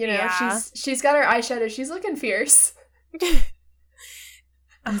downhill, you know. Yeah. She's got her eyeshadow. She's looking fierce. This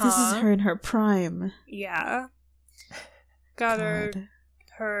is her in her prime. Yeah. Got God.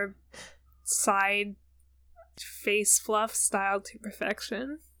 her side face fluff styled to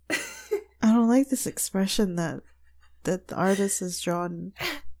perfection. I don't don't like this expression that the artist has drawn.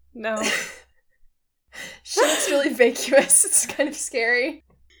 No. She looks really vacuous. It's kind of scary.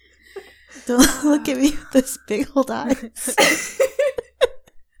 Don't look at me with those big old eyes.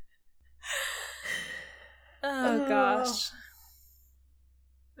 Oh gosh.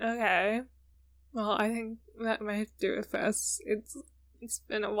 Okay. Well, I think that might do it for us. It's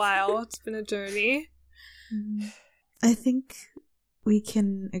been a while. It's been a journey. I think we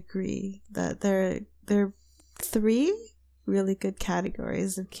can agree that there are 3 really good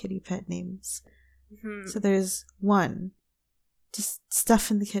categories of kitty pet names. Mm-hmm. So there's 1, just stuff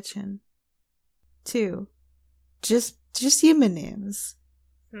in the kitchen. 2, just human names.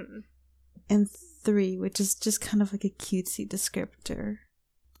 And 3, which is just kind of like a cutesy descriptor.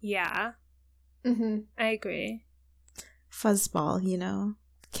 Yeah. Mm-hmm. I agree. Fuzzball, you know?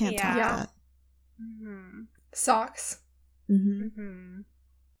 Can't top Yeah. that. Mm-hmm. Socks. Mm-hmm. Mm-hmm.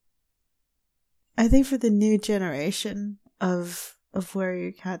 I think for the new generation of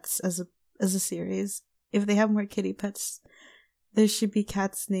Warrior Cats as a series, if they have more kitty pets, there should be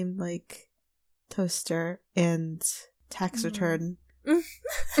cats named like Toaster and Tax Return.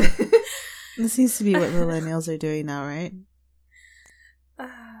 This seems to be what millennials are doing now, right?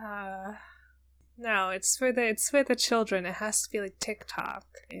 No, it's for the children. It has to be like TikTok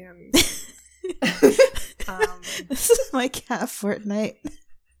and This is my cat Fortnite.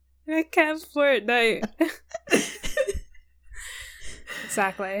 I can't Fortnite.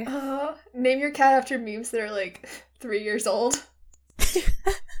 Exactly. Name your cat after memes that are like 3 years old.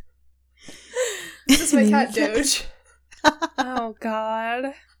 This is my cat Doge. Oh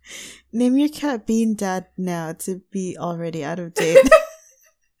God. Name your cat Bean Dad now to be already out of date.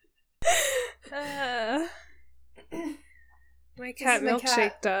 My cat my Milkshake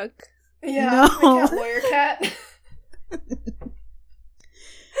cat. Duck. Yeah, No. my cat Warrior Cat.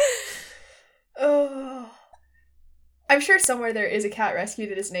 Oh. I'm sure somewhere there is a cat rescue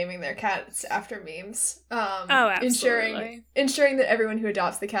that is naming their cats after memes. Absolutely. Ensuring that everyone who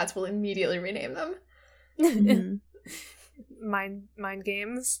adopts the cats will immediately rename them. Mhm. Mind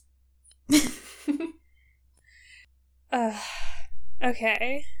games.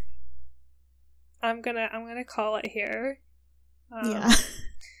 Okay. I'm gonna call it here. Yeah.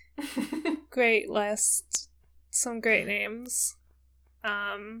 Great list. Some great names.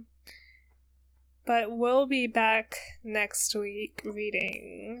 But we'll be back next week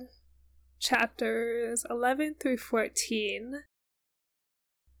reading chapters 11 through 14.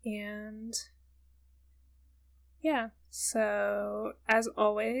 And yeah, so as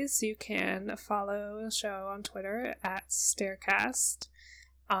always, you can follow the show on Twitter at Staircast.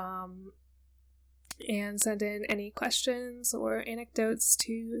 And send in any questions or anecdotes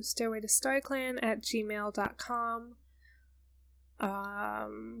to stairwaytostarclan@gmail.com. I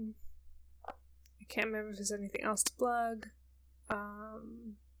can't remember if there's anything else to plug. I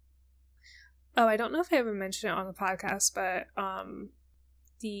don't know if I ever mentioned it on the podcast, but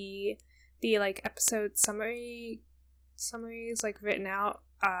the like episode summaries like written out,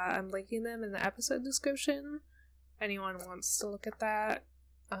 I'm linking them in the episode description. If anyone wants to look at that,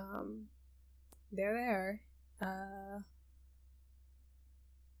 they're there.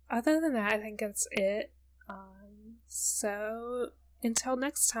 Other than that, I think that's it. So until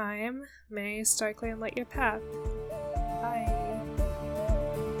next time, may StarClan light your path. Bye.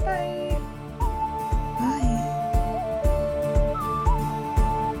 Bye. Bye.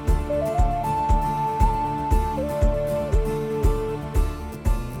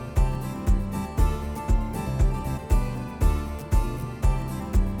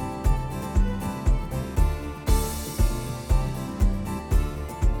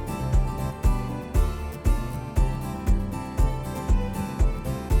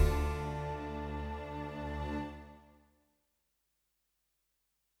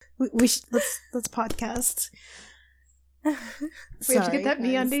 We should let's podcast. We have to get that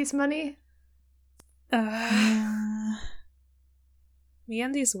MeUndies money.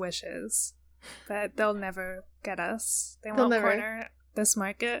 MeUndies wishes, but they'll never get us. They They'll won't never. corner this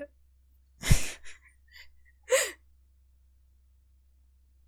market.